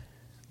had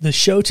the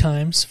show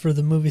times for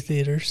the movie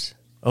theaters.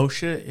 Oh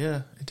shit,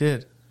 yeah, it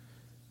did.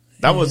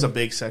 That was a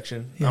big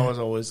section. Yeah. That was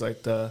always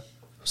like the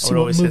See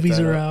what movies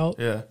are out.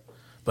 Yeah,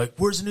 like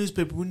where's the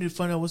newspaper? We need to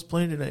find out what's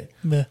playing tonight.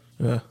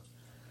 Yeah.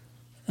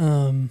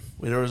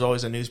 There was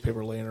always a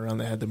newspaper laying around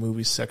that had the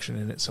movies section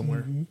in it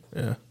somewhere. Mm-hmm.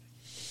 Yeah.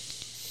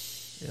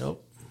 Yep.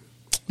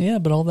 Yeah,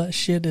 but all that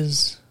shit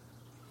is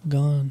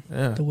gone.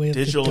 Yeah. The way of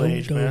digital the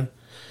age, man.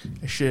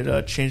 It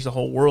should change the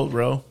whole world,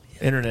 bro.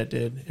 Yeah. Internet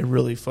did. It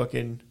really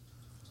fucking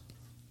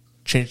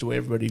changed the way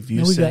everybody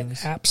views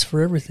things. We got apps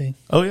for everything.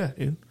 Oh yeah,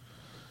 dude.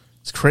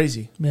 It's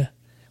crazy. Yeah.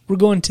 We're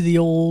going to the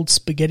old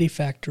spaghetti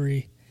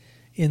factory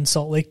in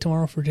Salt Lake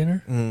tomorrow for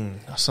dinner.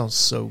 That sounds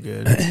so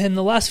good. And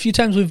the last few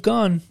times we've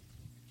gone,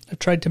 I've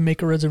tried to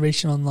make a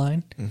reservation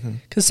online.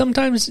 Because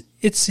sometimes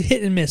it's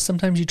hit and miss.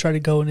 Sometimes you try to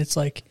go and it's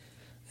like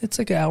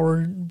an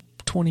hour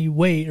 20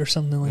 wait or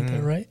something like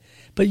that, right?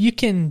 But you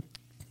can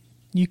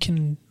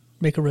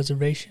make a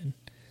reservation.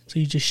 So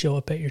you just show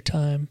up at your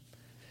time,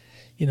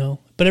 you know.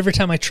 But every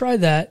time I try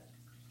that,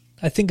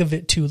 I think of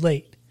it too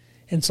late.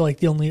 And so like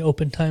the only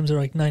open times are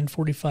like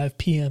 9:45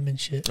 p.m. and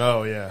shit.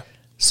 Oh yeah.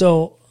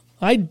 So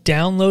I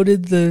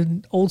downloaded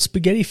the old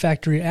Spaghetti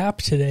Factory app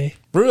today.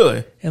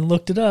 Really? And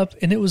looked it up,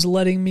 and it was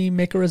letting me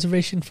make a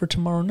reservation for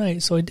tomorrow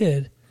night. So I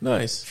did.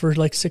 Nice. For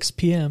like 6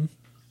 p.m.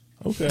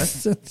 Okay.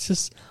 It's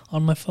just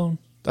on my phone.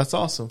 That's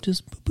awesome.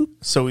 Just boop, boop.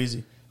 So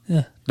easy.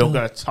 Yeah. Don't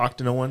gotta talk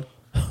to no one.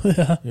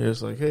 Yeah. You're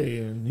just like, hey,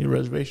 you need a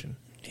reservation.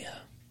 Yeah.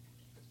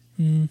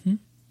 Mm-hmm.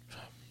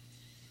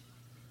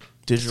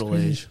 Digital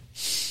age.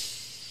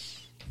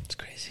 It's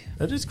crazy.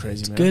 That is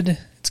crazy, man. Good.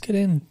 It's good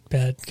and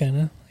bad, kind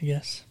of, I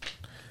guess.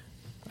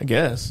 I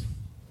guess.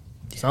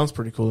 Yeah. Sounds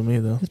pretty cool to me,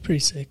 though. It's pretty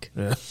sick.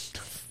 Yeah.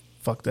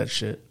 Fuck that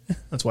shit.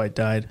 That's why it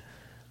died.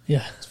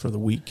 Yeah. It's for the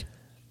weak.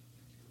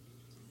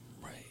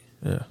 Right.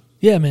 Yeah.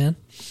 Yeah, man.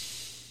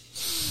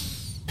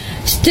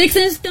 Sticks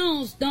and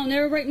stones don't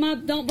break my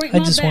back. I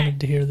just wanted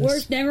to hear this.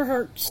 Words never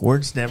hurts.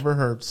 Words never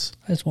hurts.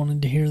 I just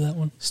wanted to hear that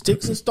one.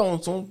 Sticks and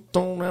stones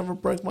don't ever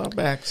break my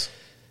backs.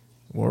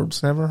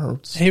 Words never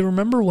hurts. Hey,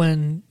 remember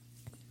when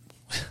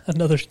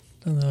another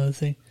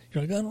thing?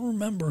 You're like, I don't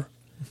remember.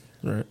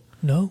 Right.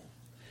 No.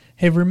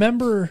 Hey,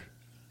 remember?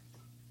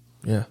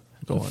 Yeah.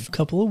 Go on. A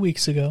couple of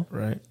weeks ago.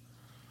 Right.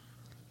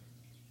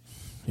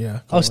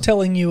 Yeah. I was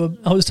talking to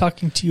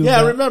you Yeah,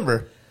 about. I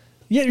remember.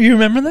 Yeah, you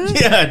remember that?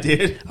 Yeah,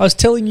 dude. I was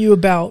telling you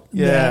about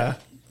Yeah.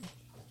 that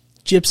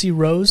Gypsy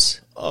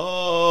Rose.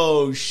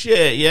 Oh,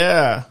 shit,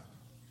 yeah.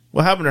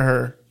 What happened to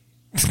her?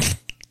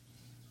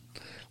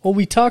 Well,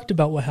 we talked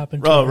about what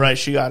happened to her. Oh, right,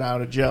 she got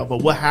out of jail.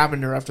 But what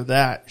happened to her after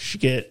that? She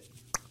get...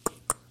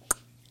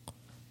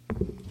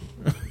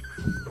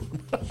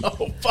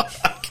 Oh,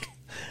 fuck.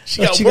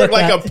 She got worked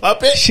like a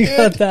puppet? She dude?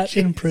 got that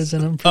in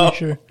prison, I'm pretty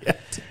sure. Yeah,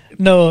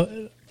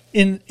 no,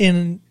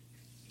 in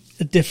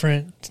a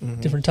different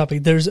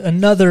topic. There's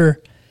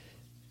another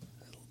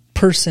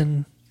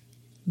person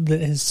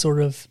that has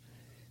sort of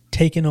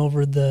taken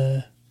over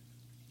the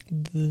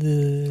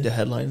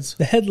headlines.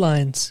 The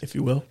headlines, if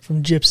you will,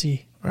 from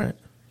Gypsy. Right.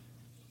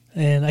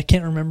 And I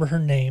can't remember her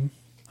name.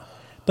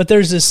 But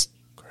there's this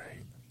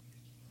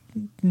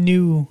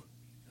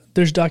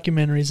there's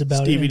documentaries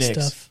about Stevie it and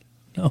Nicks. stuff.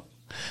 No.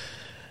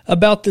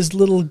 About this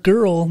little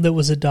girl that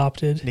was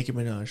adopted. Nicki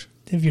Minaj.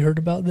 Have you heard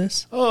about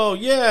this? Oh,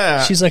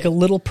 yeah. She's like a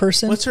little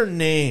person. What's her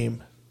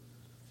name?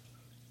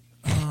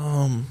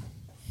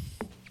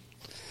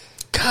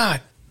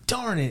 God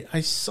darn it. I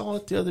saw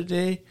it the other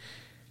day.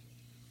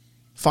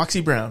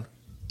 Foxy Brown.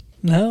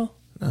 No?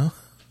 No?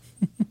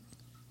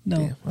 No.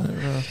 Damn, I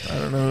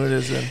don't know who it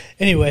is then.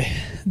 Anyway,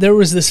 there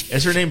was this...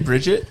 Is her name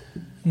Bridget?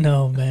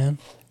 No, man.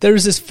 There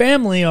was this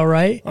family, all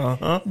right?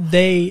 Uh-huh.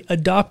 They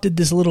adopted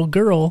this little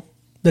girl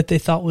that they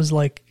thought was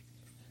like...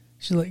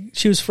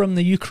 She was from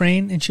the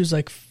Ukraine, and she was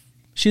like...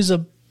 She's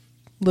a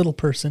little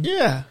person.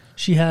 Yeah.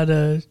 She had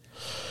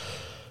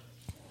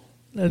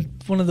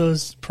one of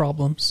those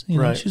problems. You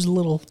know, right. She was a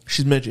little...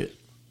 She's midget.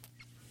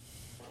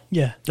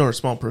 Yeah. Or a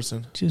small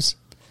person. She was...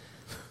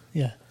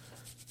 Yeah.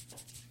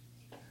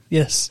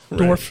 Yes.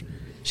 Right. Dwarf.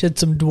 She had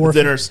some dwarf...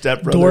 Then her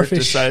stepbrother dwarfish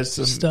decides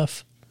to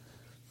stuff.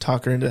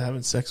 Talk her into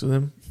having sex with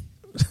him.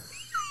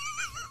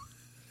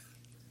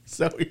 Is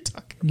that what you're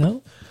talking about?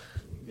 No.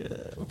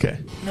 Yeah, okay.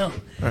 No. All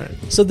right.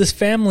 So this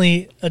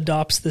family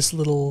adopts this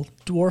little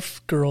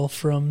dwarf girl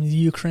from the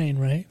Ukraine,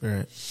 right?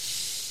 Right.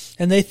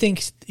 And they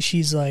think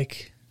she's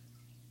like...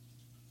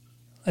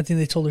 I think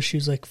they told her she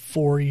was like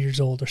 4 years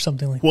old or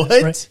something like what?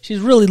 that. Right? She's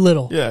really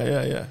little.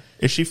 Yeah.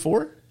 Is she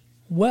 4?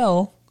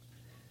 Well,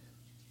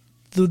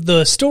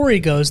 the story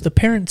goes, the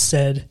parents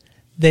said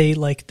they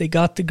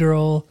got the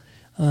girl,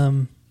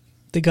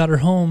 they got her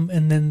home,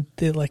 and then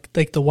they like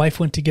the wife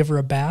went to give her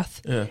a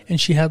bath, and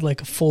she had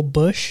like a full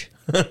bush,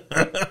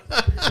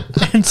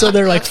 and so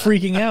they're like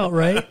freaking out,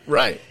 right?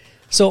 Right.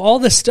 So all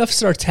this stuff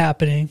starts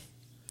happening,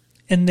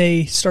 and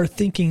they start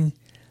thinking,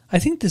 I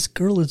think this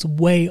girl is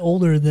way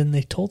older than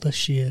they told us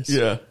she is.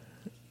 Yeah.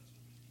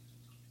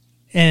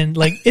 And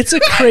like it's a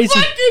crazy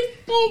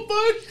full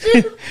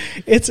bush.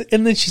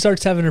 and then she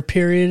starts having her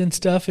period and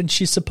stuff, and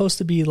she's supposed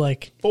to be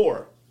like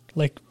 4.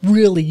 like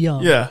really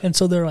young. Yeah. And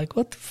so they're like,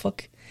 what the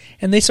fuck?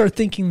 And they start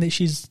thinking that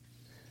she's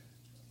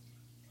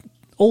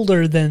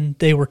older than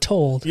they were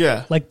told.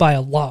 Yeah. Like by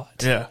a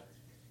lot. Yeah.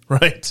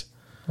 Right.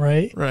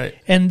 Right? Right.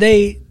 And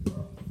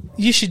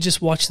you should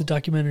just watch the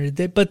documentary.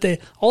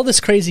 All this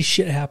crazy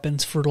shit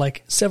happens for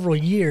like several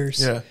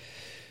years. Yeah.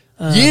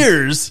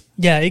 Years?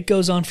 Yeah, it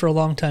goes on for a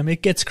long time.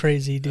 It gets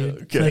crazy,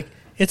 dude. Okay.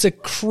 It's a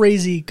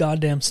crazy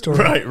goddamn story.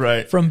 Right,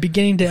 right. From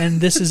beginning to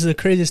end, this is the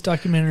craziest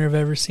documentary I've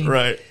ever seen.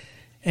 Right.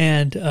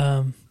 And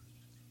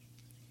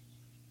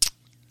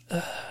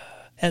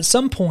at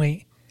some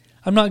point,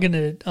 I'm not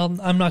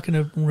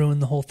gonna ruin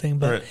the whole thing,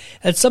 but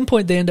at some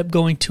point they end up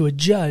going to a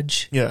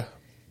judge,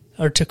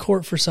 or to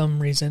court for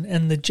some reason,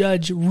 and the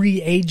judge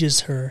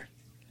re-ages her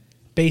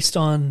based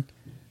on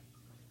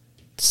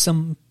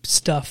some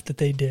stuff that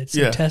they did,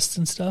 some tests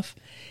and stuff.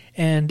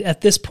 And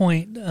at this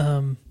point,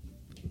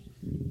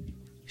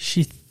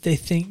 they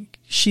think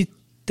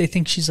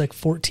she's like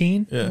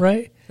 14,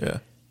 right? Yeah.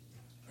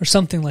 Or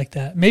something like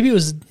that. Maybe it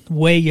was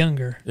way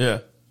younger. Yeah.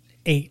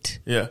 8.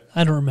 Yeah.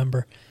 I don't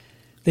remember.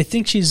 They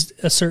think she's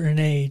a certain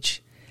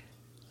age,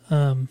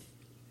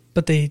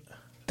 but the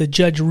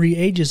judge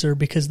re-ages her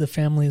because the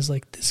family is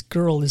like, this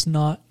girl is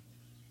not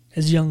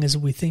as young as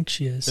we think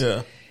she is.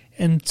 Yeah.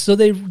 And so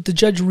the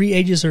judge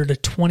re-ages her to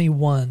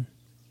 21.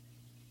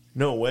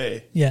 No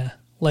way. Yeah.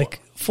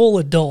 Like full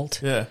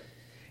adult. Yeah.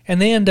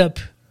 And they end up,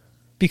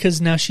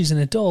 because now she's an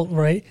adult,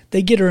 right?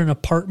 They get her an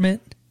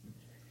apartment,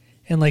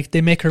 and like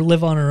they make her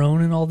live on her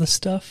own and all this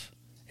stuff.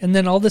 And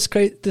then all this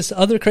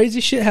other crazy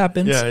shit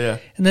happens. Yeah, yeah.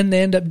 And then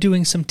they end up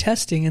doing some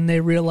testing, and they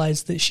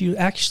realize that she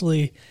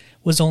actually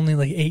was only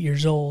like 8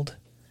 years old.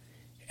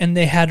 And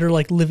they had her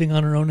like living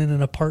on her own in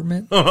an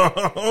apartment.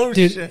 Oh,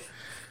 dude, shit.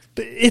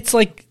 It's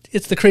like,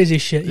 it's the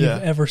craziest shit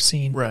you've ever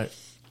seen. Right.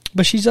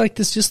 But she's like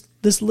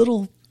this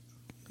little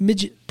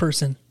midget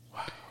person.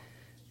 Wow.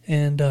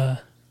 And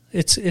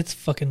it's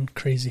fucking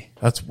crazy.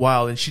 That's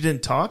wild. And she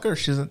didn't talk, or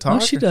she doesn't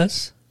talk? Oh, she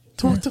does.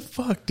 What the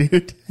fuck,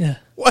 dude? Yeah.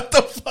 What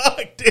the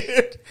fuck,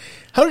 dude?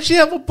 How did she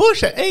have a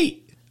bush at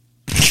 8?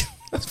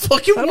 That's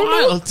fucking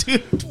wild,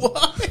 dude.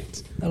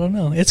 What? I don't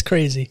know. It's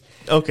crazy.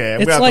 Okay,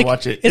 I'm going to have to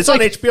watch it. It's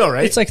like, on HBO,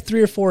 right? It's like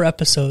 3 or 4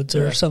 episodes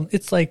or something.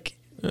 It's like,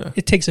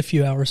 it takes a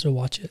few hours to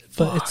watch it.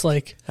 But it's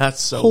like,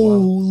 that's so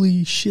holy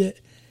wild. shit.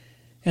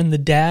 And the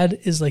dad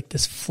is like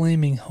this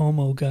flaming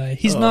homo guy.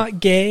 He's not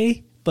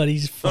gay, but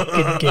he's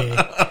fucking gay.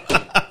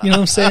 You know what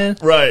I'm saying?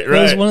 Right.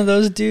 He's one of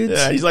those dudes.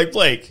 Yeah, he's like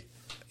Blake.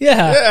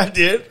 Yeah. Yeah,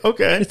 dude.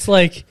 Okay. It's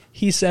like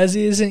he says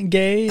he isn't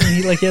gay and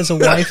he has a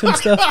wife and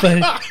stuff,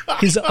 but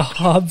he's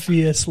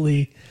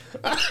obviously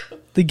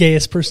the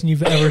gayest person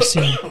you've ever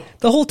seen.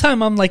 The whole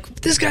time I'm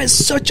like, this guy's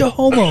such a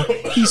homo.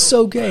 He's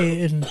so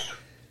gay. And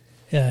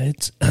yeah,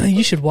 it's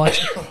you should watch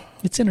it.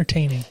 It's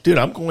entertaining. Dude,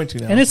 I'm going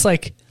to now. And it's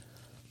like,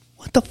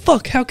 what the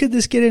fuck? How could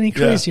this get any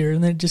crazier?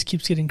 And then it just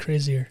keeps getting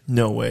crazier.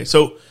 No way.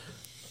 So,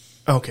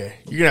 okay.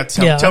 You're going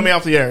to have to tell me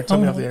off the air. Tell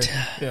me off the air.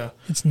 Yeah.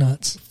 It's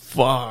nuts.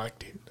 Fuck,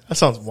 dude. That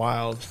sounds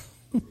wild.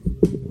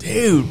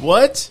 Dude,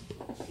 what?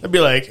 I'd be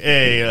like,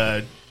 hey,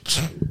 I'm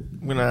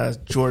going to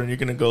ask Jordan, you're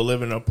going to go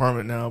live in an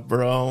apartment now,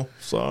 bro.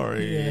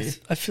 Sorry. Yes.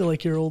 I feel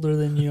like you're older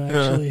than you,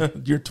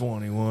 actually. You're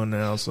 21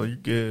 now, so you're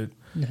good.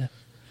 Yeah.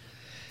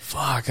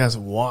 Fuck, that's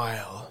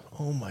wild.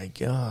 Oh, my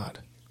God.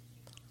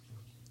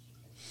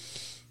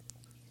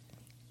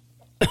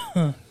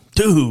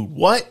 Dude,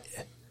 what?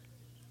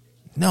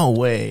 No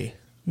way.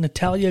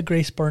 Natalia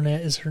Grace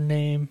Barnett is her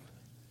name.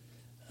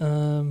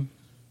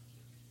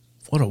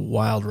 What a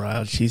wild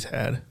ride she's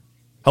had.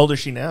 How old is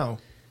she now?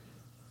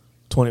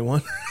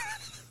 21?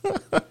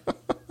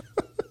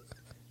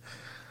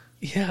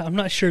 Yeah, I'm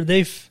not sure.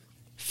 They've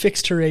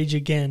fixed her age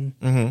again.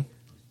 Mm-hmm.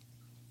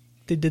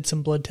 They did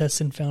some blood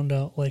tests and found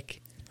out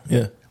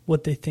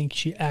what they think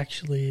she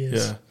actually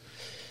is. Yeah.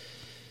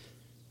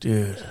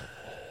 Dude.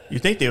 You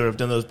think they would have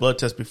done those blood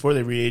tests before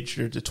they re-aged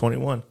her to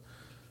 21.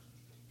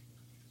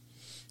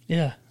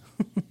 Yeah.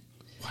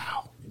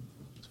 Wow.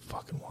 It's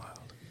fucking wild.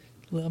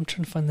 I'm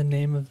trying to find the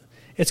name of...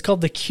 It's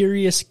called The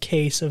Curious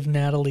Case of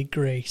Natalie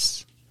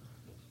Grace.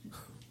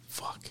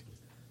 Fuck.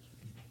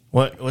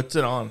 What's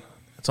it on?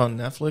 It's on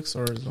Netflix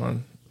or is it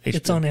on HBO?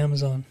 It's on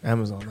Amazon.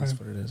 Amazon, Prime. That's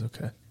what it is.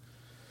 Okay.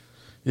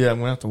 Yeah, I'm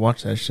going to have to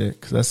watch that shit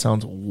because that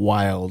sounds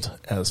wild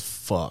as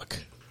fuck.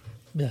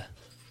 Yeah.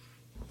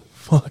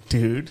 Fuck,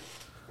 dude.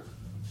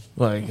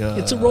 Like,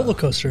 it's a roller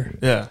coaster.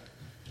 Yeah.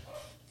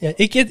 Yeah,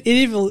 it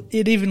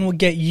even will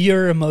get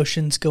your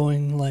emotions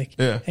going,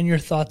 and your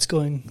thoughts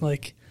going,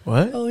 like,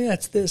 what? Oh yeah,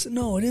 it's this.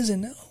 No, it isn't.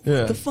 No, Yeah.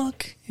 what the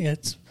fuck? Yeah,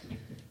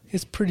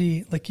 It's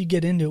pretty, like, you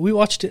get into it. We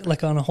watched it,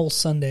 like, on a whole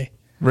Sunday.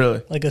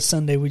 Really? Like, a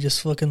Sunday, we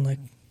just fucking, like,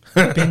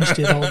 binged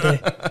it all day.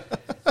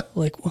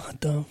 Like, what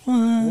the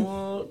fuck?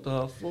 What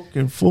the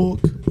fucking fuck?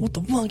 What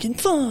the fucking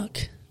fuck?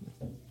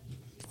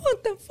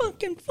 What the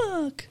fucking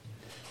fuck?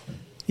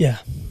 Yeah.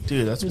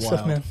 Dude, that's Good wild.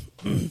 stuff, man.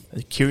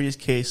 A Curious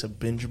Case of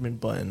Benjamin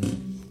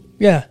Button.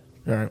 Yeah.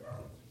 All right.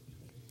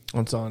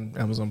 It's on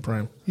Amazon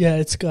Prime. Yeah,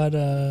 it's got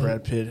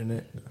Brad Pitt in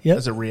it. Yep.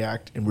 As a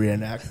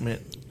reenactment.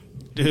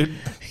 Dude.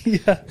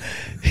 Yeah.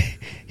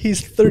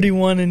 He's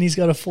 31 and he's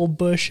got a full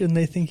bush and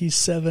they think he's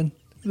 7.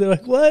 They're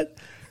like, what?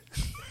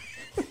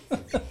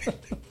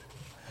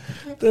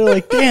 They're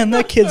like, damn,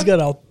 that kid's got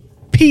a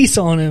piece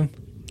on him.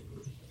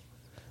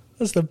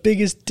 That's the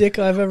biggest dick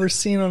I've ever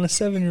seen on a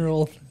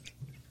 7-year-old.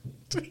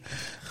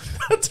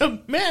 That's a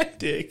man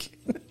dick.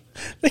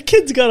 The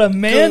kid's got a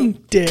man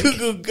dick.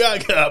 Goo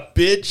gaga,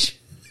 bitch.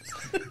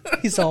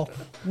 He's all,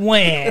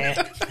 wah.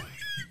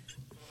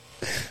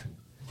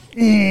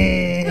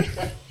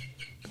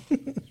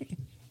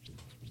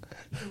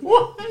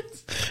 What?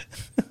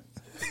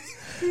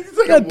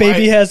 Like That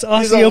baby has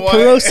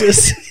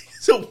osteoporosis.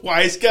 He's a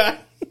wise guy.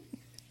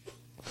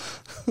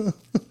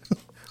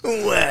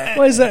 Why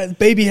does that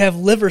baby have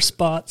liver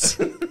spots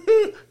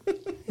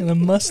and a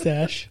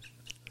mustache?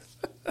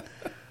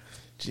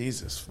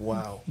 Jesus,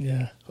 wow.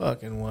 Yeah.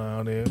 Fucking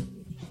wow, dude.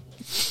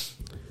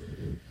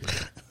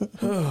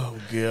 Oh,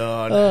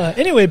 God.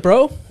 Anyway,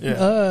 bro,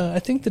 Yeah. I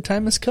think the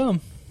time has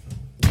come.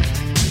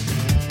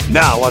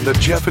 Now on the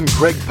Jeff and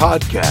Greg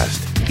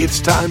podcast, it's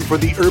time for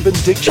the Urban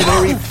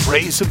Dictionary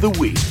Phrase of the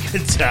Week.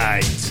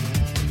 Tight.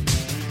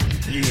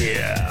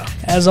 Yeah.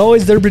 As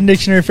always, the Urban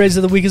Dictionary Phrase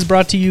of the Week is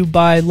brought to you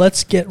by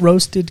Let's Get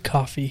Roasted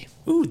Coffee.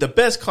 Ooh, the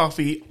best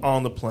coffee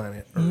on the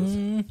planet Earth.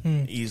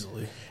 Mm-hmm.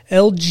 Easily.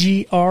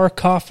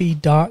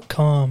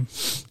 LGRcoffee.com.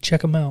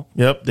 Check them out.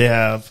 Yep, they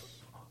have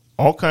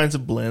all kinds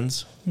of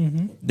blends.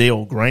 Mm-hmm.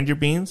 They'll grind your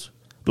beans.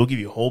 They'll give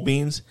you whole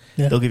beans.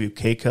 Yeah. They'll give you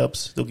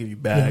K-cups. They'll give you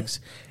bags.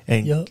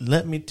 And Yep.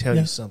 let me tell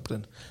Yeah. you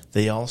something.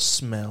 They all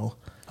smell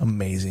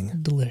amazing.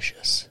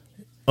 Delicious.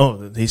 Oh,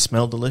 they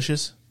smell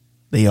delicious?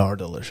 They are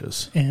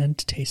delicious. And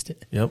taste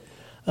it. Yep.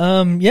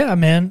 Yeah,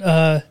 man.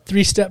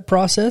 3-step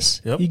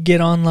process. Yep. You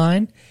get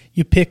online.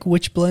 You pick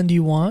which blend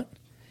you want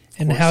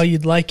and course. how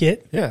you'd like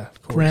it. Yeah,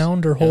 of course.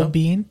 Ground or whole Yeah.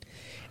 bean.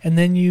 And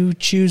then you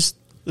choose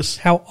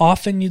how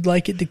often you'd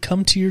like it to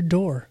come to your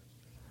door.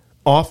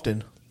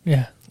 Often.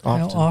 Yeah. How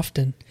Often.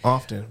 often.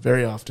 Often.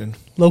 Very often.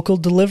 Local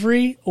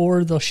delivery,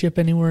 or they'll ship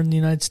anywhere in the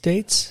United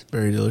States.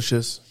 Very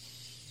delicious.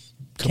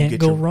 Come Can't get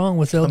go your- wrong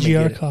with come and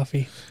LGR get it.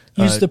 coffee.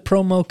 Use the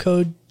promo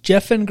code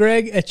Jeff and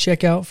Greg at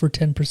checkout for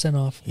 10%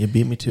 off. You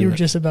beat me to You were it.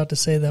 just about to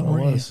say that, I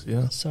weren't was, you?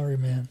 yeah. Sorry,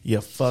 man. You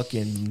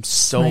fucking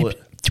stole Sniped.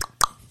 it.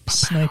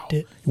 Sniped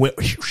it. Went,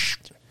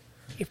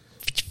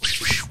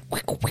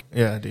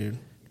 yeah, dude.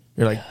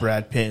 You're like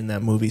Brad Pitt in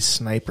that movie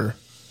Sniper.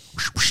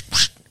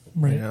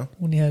 Right. You know?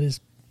 When he had his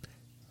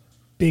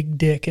big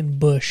dick and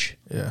bush.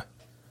 Yeah.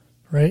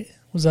 Right?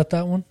 Was that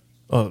one?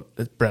 Oh,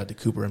 it's Bradley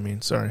Cooper, I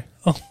mean. Sorry.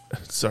 Oh.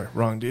 Sorry.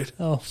 Wrong dude.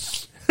 Oh.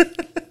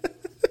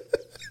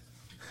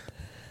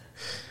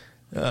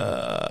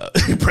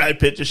 Brad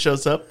Pitt just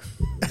shows up.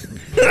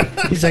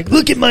 He's like,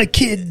 look at my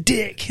kid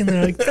dick. And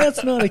they're like,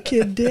 that's not a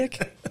kid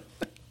dick.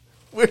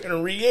 We're going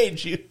to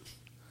re-age you.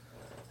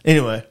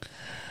 Anyway.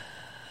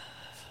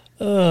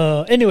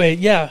 Anyway,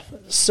 yeah.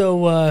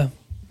 So,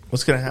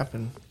 What's going to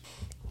happen?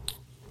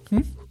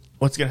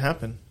 What's going to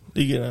happen?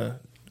 Are you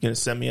gonna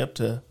send me up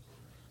to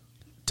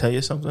tell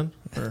you something?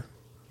 Or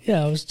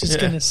yeah, I was just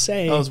going to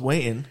say. I was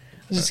waiting.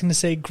 I was just going to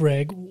say,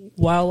 Greg,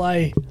 while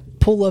I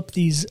pull up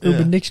these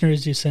urban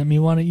dictionaries you sent me,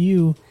 why don't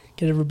you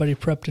get everybody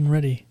prepped and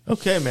ready?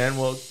 Okay, man.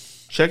 Well,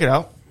 check it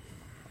out.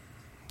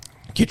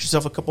 Get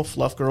yourself a couple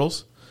fluff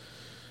girls.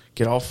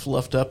 Get all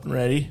fluffed up and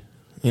ready,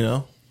 you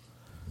know.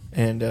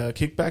 And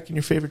kick back in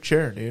your favorite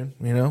chair, dude.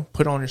 You know,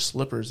 put on your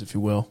slippers, if you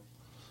will.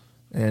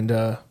 And,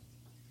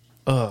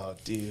 oh,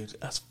 dude,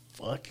 that's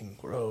fucking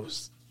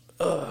gross.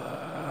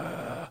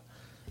 I'm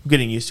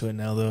getting used to it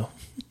now, though.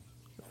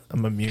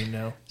 I'm immune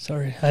now.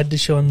 Sorry, I had to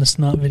show him the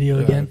snot video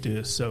again. Dude,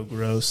 it's so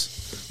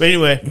gross. But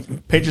anyway,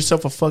 paint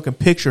yourself a fucking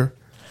picture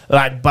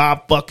like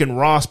Bob fucking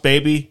Ross,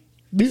 baby.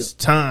 It's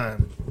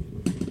time.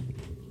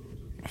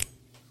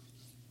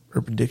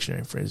 Urban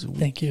Dictionary phrase of the week.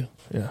 Thank you.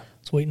 Yeah. I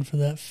was waiting for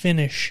that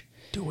finish.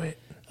 Do it.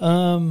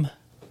 I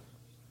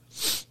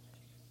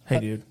Hey,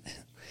 dude.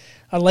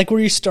 like where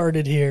you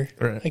started here.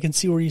 Right. I can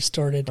see where you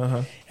started.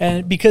 Uh-huh.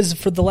 And because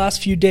for the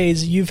last few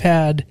days, you've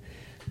had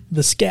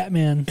the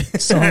Scatman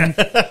song.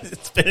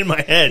 It's been in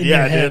my head. In Yeah,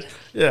 your I head. did.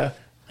 Yeah.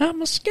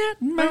 I'm a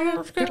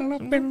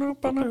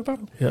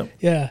Scatman. Yep.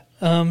 Yeah.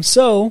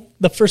 So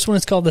the first one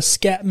is called the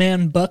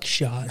Scatman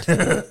Buckshot.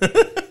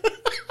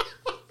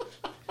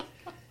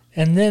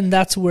 And then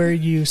that's where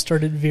you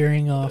started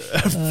veering off.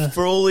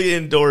 Fully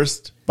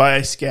endorsed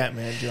by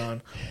Scatman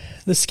John.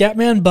 The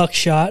Scatman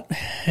Buckshot,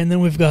 and then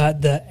we've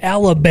got the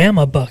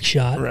Alabama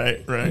Buckshot,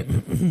 Right.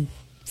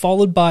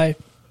 followed by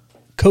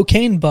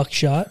Cocaine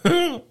Buckshot.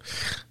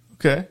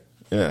 Okay.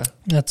 Yeah.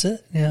 That's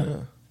it. Yeah.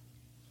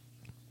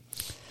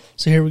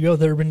 So here we go,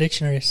 the Urban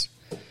Dictionaries.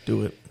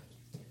 Do it.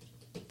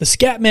 The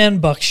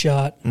Scatman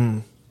buckshot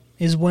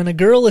is when a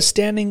girl is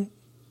standing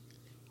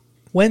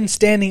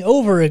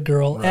over a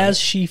girl as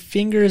she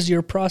fingers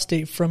your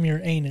prostate from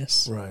your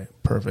anus. Right.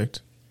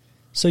 Perfect.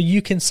 So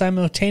you can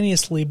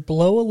simultaneously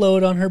blow a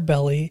load on her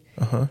belly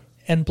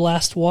and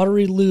blast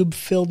watery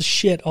lube-filled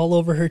shit all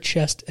over her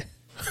chest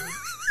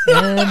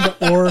and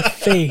or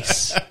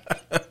face.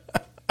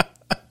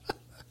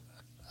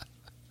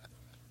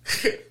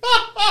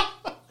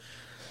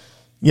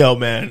 Yo,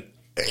 man.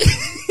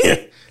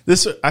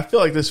 I feel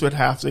like this would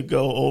have to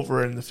go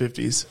over in the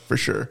 50s for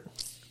sure.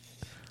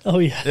 Oh,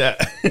 yeah.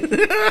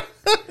 Yeah.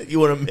 You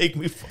want to make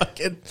me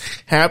fucking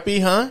happy,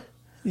 huh?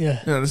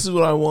 Yeah. No, this is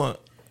what I want.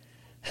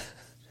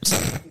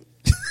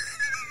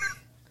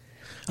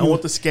 I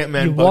want the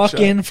Scatman You buckshot.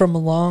 walk in from a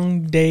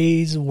long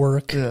day's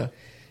work. Yeah.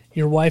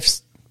 Your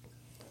wife's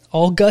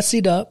all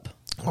gussied up.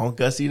 All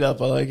gussied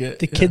up. I like it.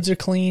 The kids are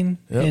clean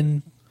Yep.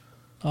 and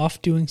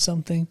off doing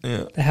something.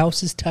 Yeah. The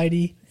house is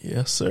tidy.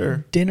 Yes,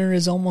 sir. Dinner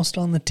is almost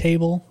on the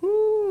table.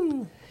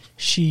 Woo.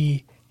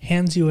 She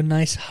hands you a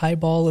nice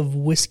highball of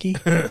whiskey,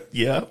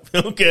 Yeah.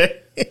 Okay.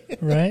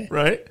 right?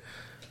 Right.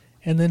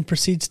 And then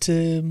proceeds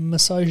to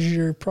massage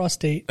your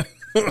prostate.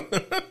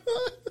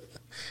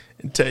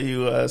 And tell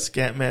you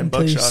Scatman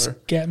Until you buckshotter.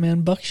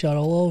 Scatman buckshot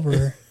all over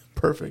her.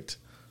 Perfect.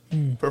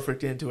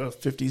 Perfect into a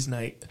 50s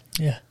night.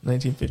 Yeah.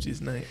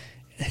 1950s night.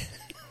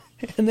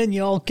 And then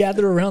you all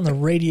gather around the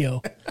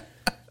radio.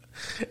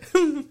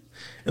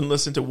 And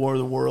listen to War of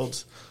the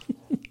Worlds.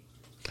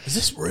 Is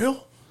this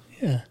real?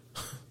 Yeah.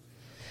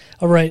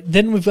 All right.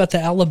 Then we've got the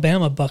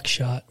Alabama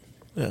buckshot.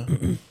 Yeah.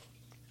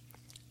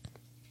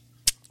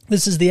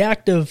 This is the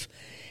act of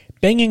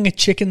banging a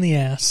chick in the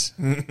ass,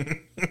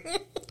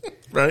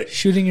 Right?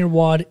 shooting your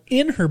wad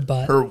in her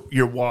butt.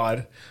 Your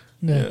wad.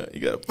 No, Yeah, you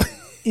got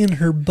in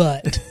her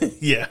butt.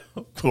 Yeah,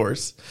 of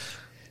course.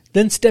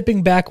 Then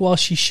stepping back while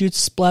she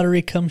shoots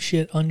splattery cum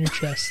shit on your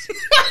chest.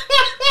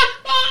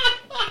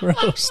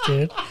 Gross,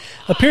 dude.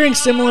 Appearing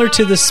similar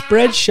to the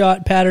spread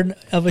shot pattern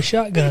of a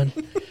shotgun,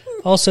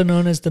 also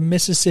known as the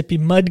Mississippi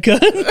mud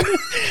gun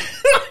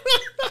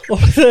or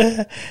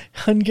the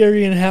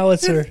Hungarian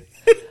howitzer.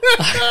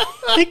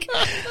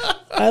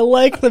 I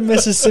like the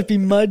Mississippi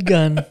mud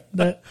gun.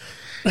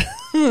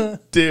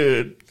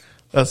 Dude,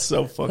 that's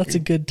so fucking... That's a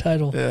good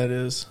title. Yeah, it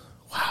is.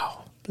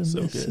 Wow. The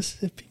so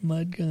Mississippi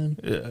mud gun.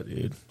 good. Yeah,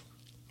 dude.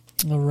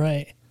 All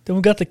right. Then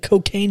we got the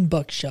cocaine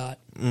buckshot.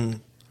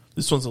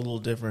 This one's a little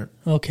different.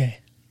 Okay.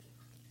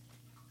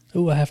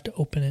 Ooh, I have to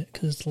open it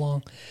because it's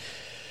long.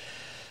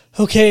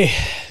 Okay.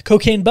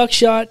 Cocaine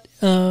buckshot.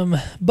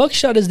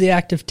 Buckshot is the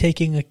act of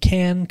taking a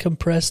can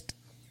compressed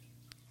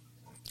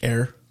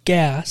Air.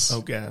 gas.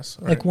 Oh, gas.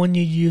 All Like right. one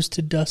you use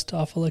to dust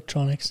off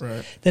electronics.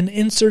 Right. Then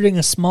inserting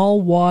a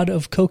small wad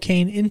of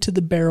cocaine into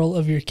the barrel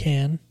of your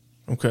can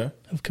Okay.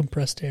 of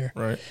compressed air.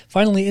 Right.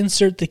 Finally,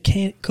 insert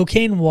the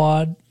cocaine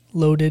wad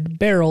loaded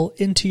barrel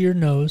into your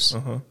nose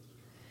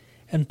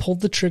and pull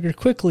the trigger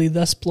quickly,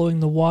 thus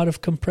blowing the wad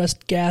of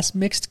compressed gas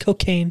mixed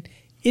cocaine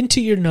into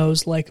your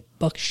nose like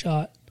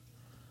buckshot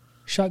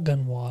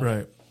shotgun wad.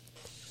 Right.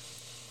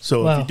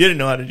 So Wow. if you didn't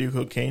know how to do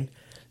cocaine,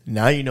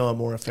 now you know a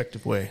more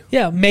effective way.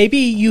 Yeah, maybe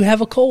you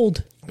have a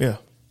cold Yeah.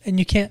 and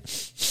you can't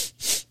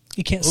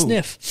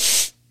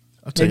sniff.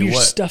 I'll tell Maybe you you're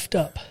what. stuffed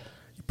up.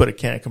 You put a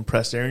can of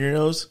compressed air in your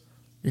nose,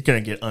 you're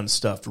going to get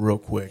unstuffed real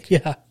quick.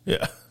 Yeah.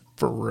 Yeah.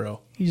 For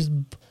real. You just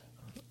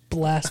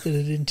blasted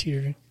it into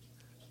your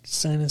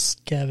sinus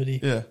cavity.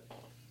 Yeah.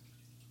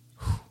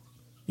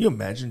 You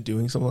imagine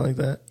doing something like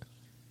that?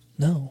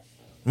 No.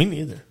 Me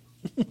neither.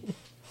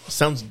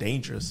 Sounds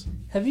dangerous.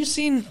 Have you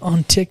seen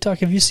on TikTok,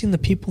 have you seen the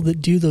people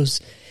that do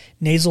those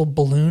nasal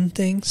balloon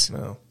things?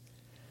 No.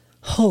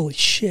 Holy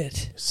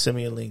shit. Send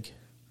me a link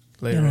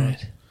later All on.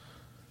 right.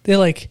 They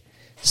like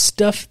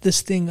stuff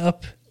this thing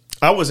up.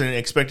 I wasn't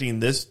expecting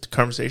this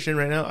conversation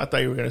right now. I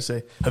thought you were going to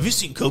say, have you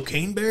seen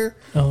Cocaine Bear?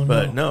 Oh,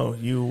 But no,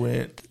 you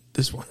went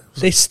this one.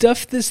 They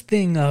stuff this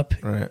thing up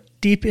Right.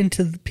 deep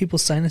into the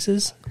people's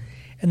sinuses,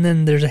 and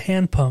then there's a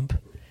hand pump.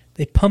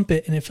 They pump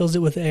it, and it fills it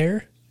with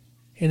air,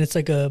 and it's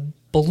like a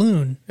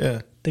balloon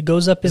Yeah. that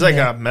goes up It's in like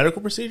there. a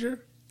medical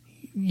procedure?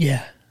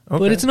 Yeah. Okay.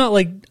 But it's not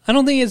like, I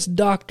don't think it's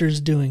doctors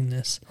doing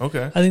this.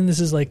 Okay. I think this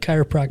is like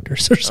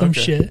chiropractors or some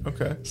Okay. shit.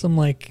 Okay.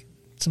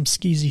 Some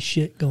skeezy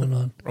shit going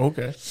on.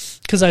 Okay.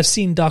 Because I've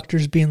seen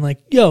doctors being like,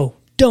 yo,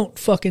 don't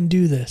fucking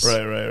do this.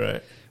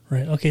 Right.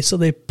 Right. Okay, so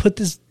they put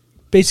this,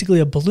 basically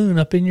a balloon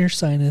up in your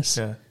sinus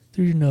Yeah.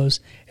 through your nose,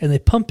 and they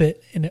pump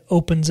it, and it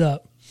opens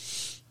up.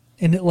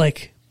 And it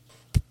like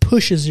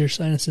pushes your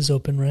sinuses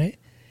open, right?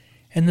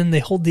 And then they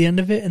hold the end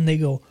of it, and they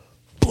go,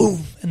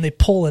 boom, and they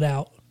pull it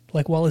out,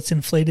 like while it's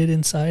inflated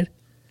inside.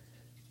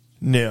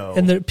 No.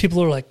 And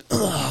people are like,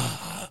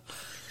 ugh.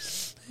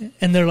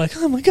 And they're like,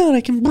 oh my God,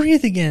 I can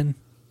breathe again.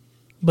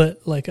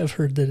 But like, I've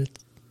heard that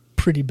it's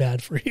pretty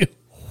bad for you.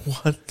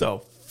 What the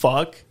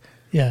fuck?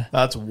 Yeah.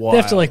 That's wild.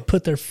 They have to like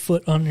put their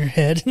foot on your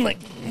head and like,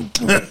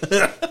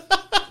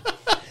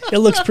 it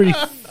looks pretty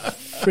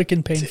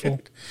freaking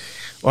painful.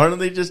 Why don't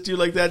they just do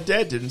like that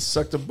dad did and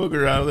suck the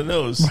booger out of the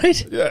nose?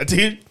 Right? Yeah,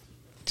 dude.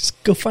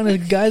 Just go find a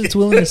guy that's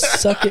willing to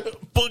suck it.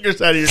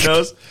 Boogers out of your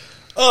nose.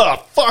 Oh,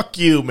 fuck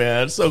you,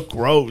 man. It's so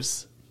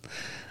gross.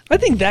 I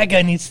think that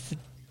guy needs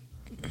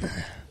to...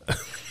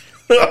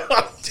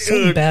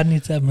 Something Dude. bad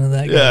needs to happen to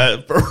that guy.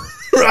 Yeah.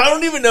 I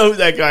don't even know who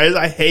that guy is.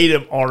 I hate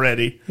him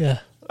already. Yeah.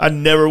 I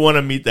never want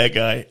to meet that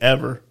guy,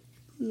 ever.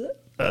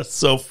 That's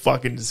so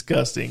fucking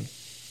disgusting.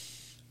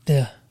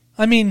 Yeah.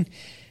 I mean,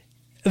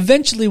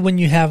 eventually when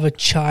you have a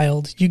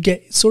child, you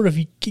get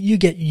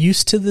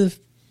used to the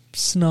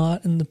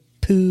snot and the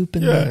poop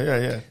and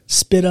the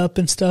spit up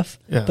and stuff,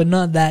 but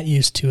not that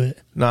used to it.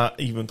 Not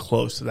even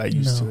close to that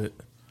used No. to it.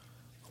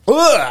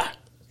 Ugh!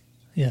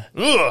 Yeah.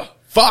 Ugh!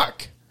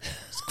 Fuck!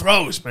 It's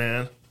gross,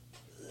 man.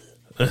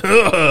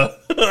 Ugh.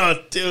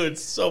 Dude,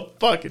 it's so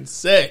fucking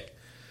sick.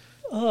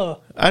 Oh.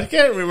 I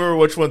can't remember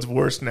which one's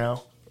worse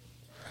now.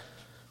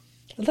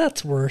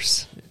 That's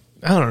worse.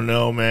 I don't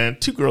know, man.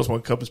 2 girls,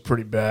 1 cup is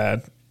pretty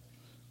bad.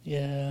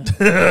 Yeah.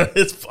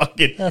 It's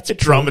fucking... That's it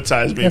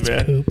traumatized me, That's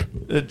man. poop.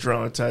 It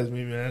traumatized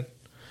me, man.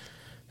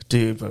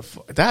 Dude, but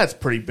that's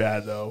pretty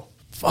bad, though.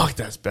 Fuck,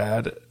 that's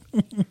bad.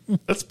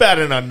 That's bad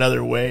in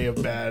another way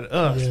of bad.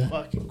 Ugh, Yeah.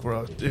 fucking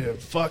gross. Dude,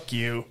 fuck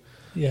you.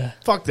 Yeah.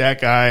 Fuck that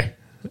guy.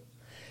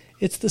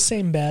 It's the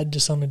same bad,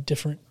 just on a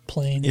different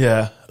plane.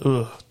 Yeah.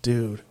 Ugh,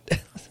 dude.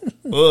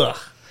 Ugh.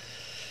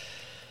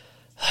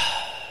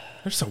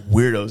 There's some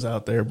weirdos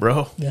out there,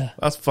 bro. Yeah.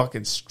 That's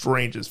fucking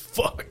strange as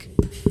fuck.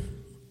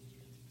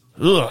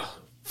 Ugh.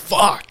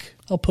 Fuck.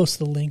 I'll post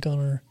the link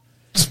on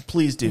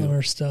Please do.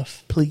 our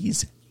stuff.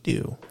 Please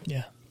do.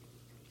 Yeah.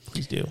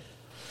 Please do.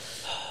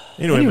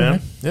 Anyway,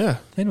 man. Yeah.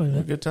 Anyway, Had a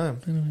man. good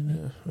time.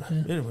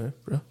 Anyway,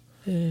 bro.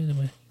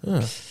 Anyway.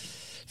 Yeah.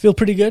 Feel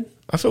pretty good?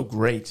 I feel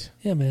great.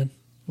 Yeah, man.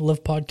 I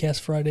love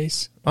Podcast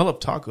Fridays. I love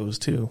tacos,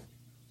 too.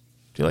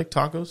 Do you like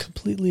tacos?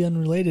 Completely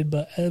unrelated,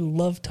 but I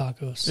love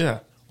tacos. Yeah.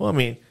 Well, I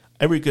mean,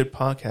 every good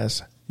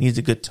podcast needs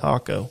a good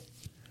taco.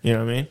 You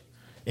know what I mean?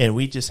 And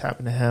we just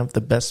happen to have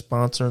the best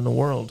sponsor in the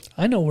world.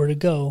 I know where to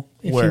go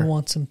if Where? you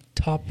want some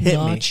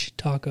top-notch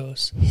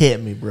tacos.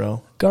 Hit me,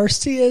 bro.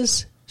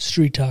 Garcia's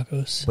Street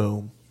Tacos.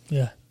 Boom.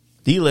 Yeah.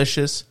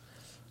 Delicious.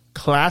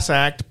 Class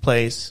act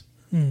place.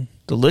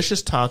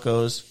 Delicious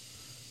tacos.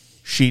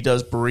 She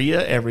does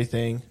birria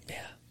everything.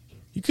 Yeah.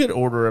 You could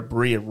order a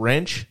birria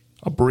wrench,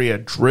 a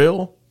birria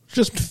drill,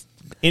 just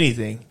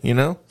anything, you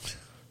know?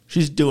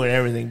 She's doing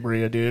everything,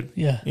 birria, dude.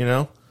 Yeah. You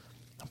know?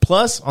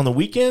 Plus, on the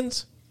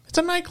weekends, it's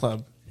a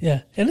nightclub.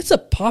 Yeah. And it's a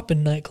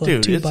poppin' nightclub,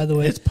 Dude, too, by the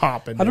way. It's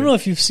popping. I don't know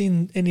if you've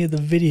seen any of the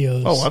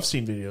videos. Oh, I've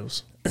seen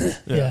videos.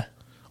 Yeah.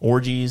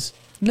 Orgies,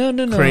 No.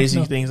 crazy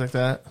no. things like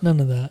that. None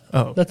of that.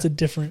 Oh. That's a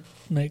different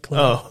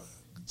nightclub. Oh,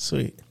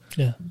 sweet.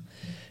 Yeah.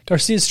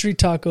 Garcia's Street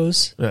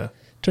Tacos Yeah.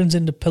 turns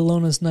into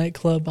Pelona's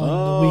nightclub on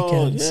the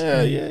weekends.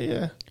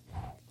 Yeah.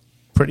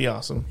 Pretty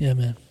awesome. Yeah,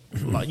 man.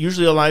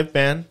 Usually a live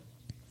band,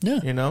 Yeah.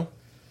 you know?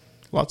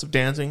 Lots of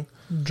dancing.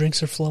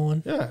 Drinks are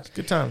flowing. Yeah, it's a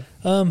good time.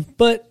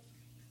 But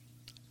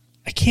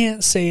I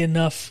can't say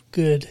enough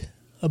good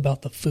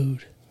about the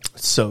food.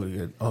 It's so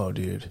good. Oh,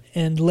 dude.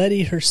 And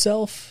Letty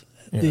herself,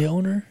 the Yeah.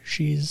 owner,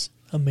 she's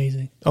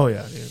amazing. Oh,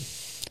 yeah, dude.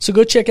 So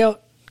go check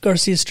out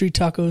Garcia Street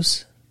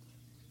Tacos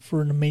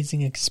for an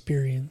amazing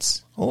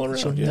experience. All that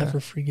around, you'll yeah. never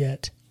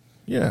forget.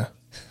 Yeah,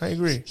 I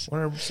agree.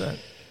 100%.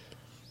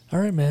 All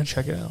right, man.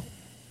 Check it out.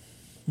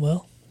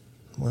 Well,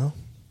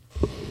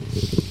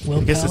 I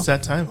guess pal. it's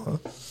that time, huh?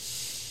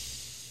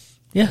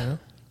 Yeah,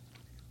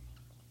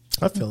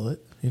 I feel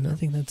it, you know? I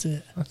think that's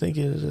it. I think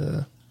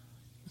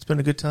it's been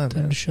a good time,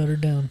 Time man. to shut her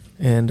down.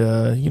 And,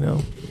 you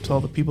know, to all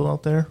the people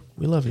out there,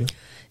 we love you.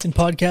 In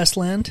podcast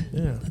land,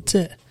 Yeah. that's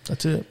it.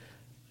 That's it.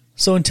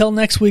 So until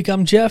next week,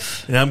 I'm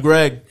Jeff, And I'm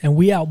Greg. and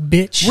we out,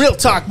 bitch. Real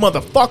talk,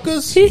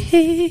 motherfuckers.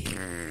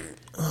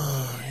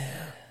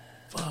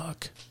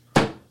 Fuck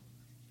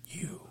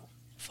you.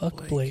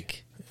 Fuck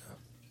Blake.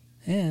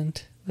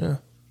 And Yeah.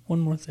 one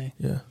more thing.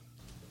 Yeah.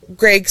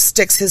 Greg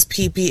sticks his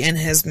pee-pee in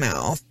his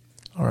mouth.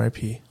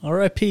 R.I.P.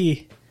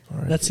 R.I.P.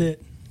 That's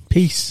it.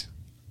 Peace.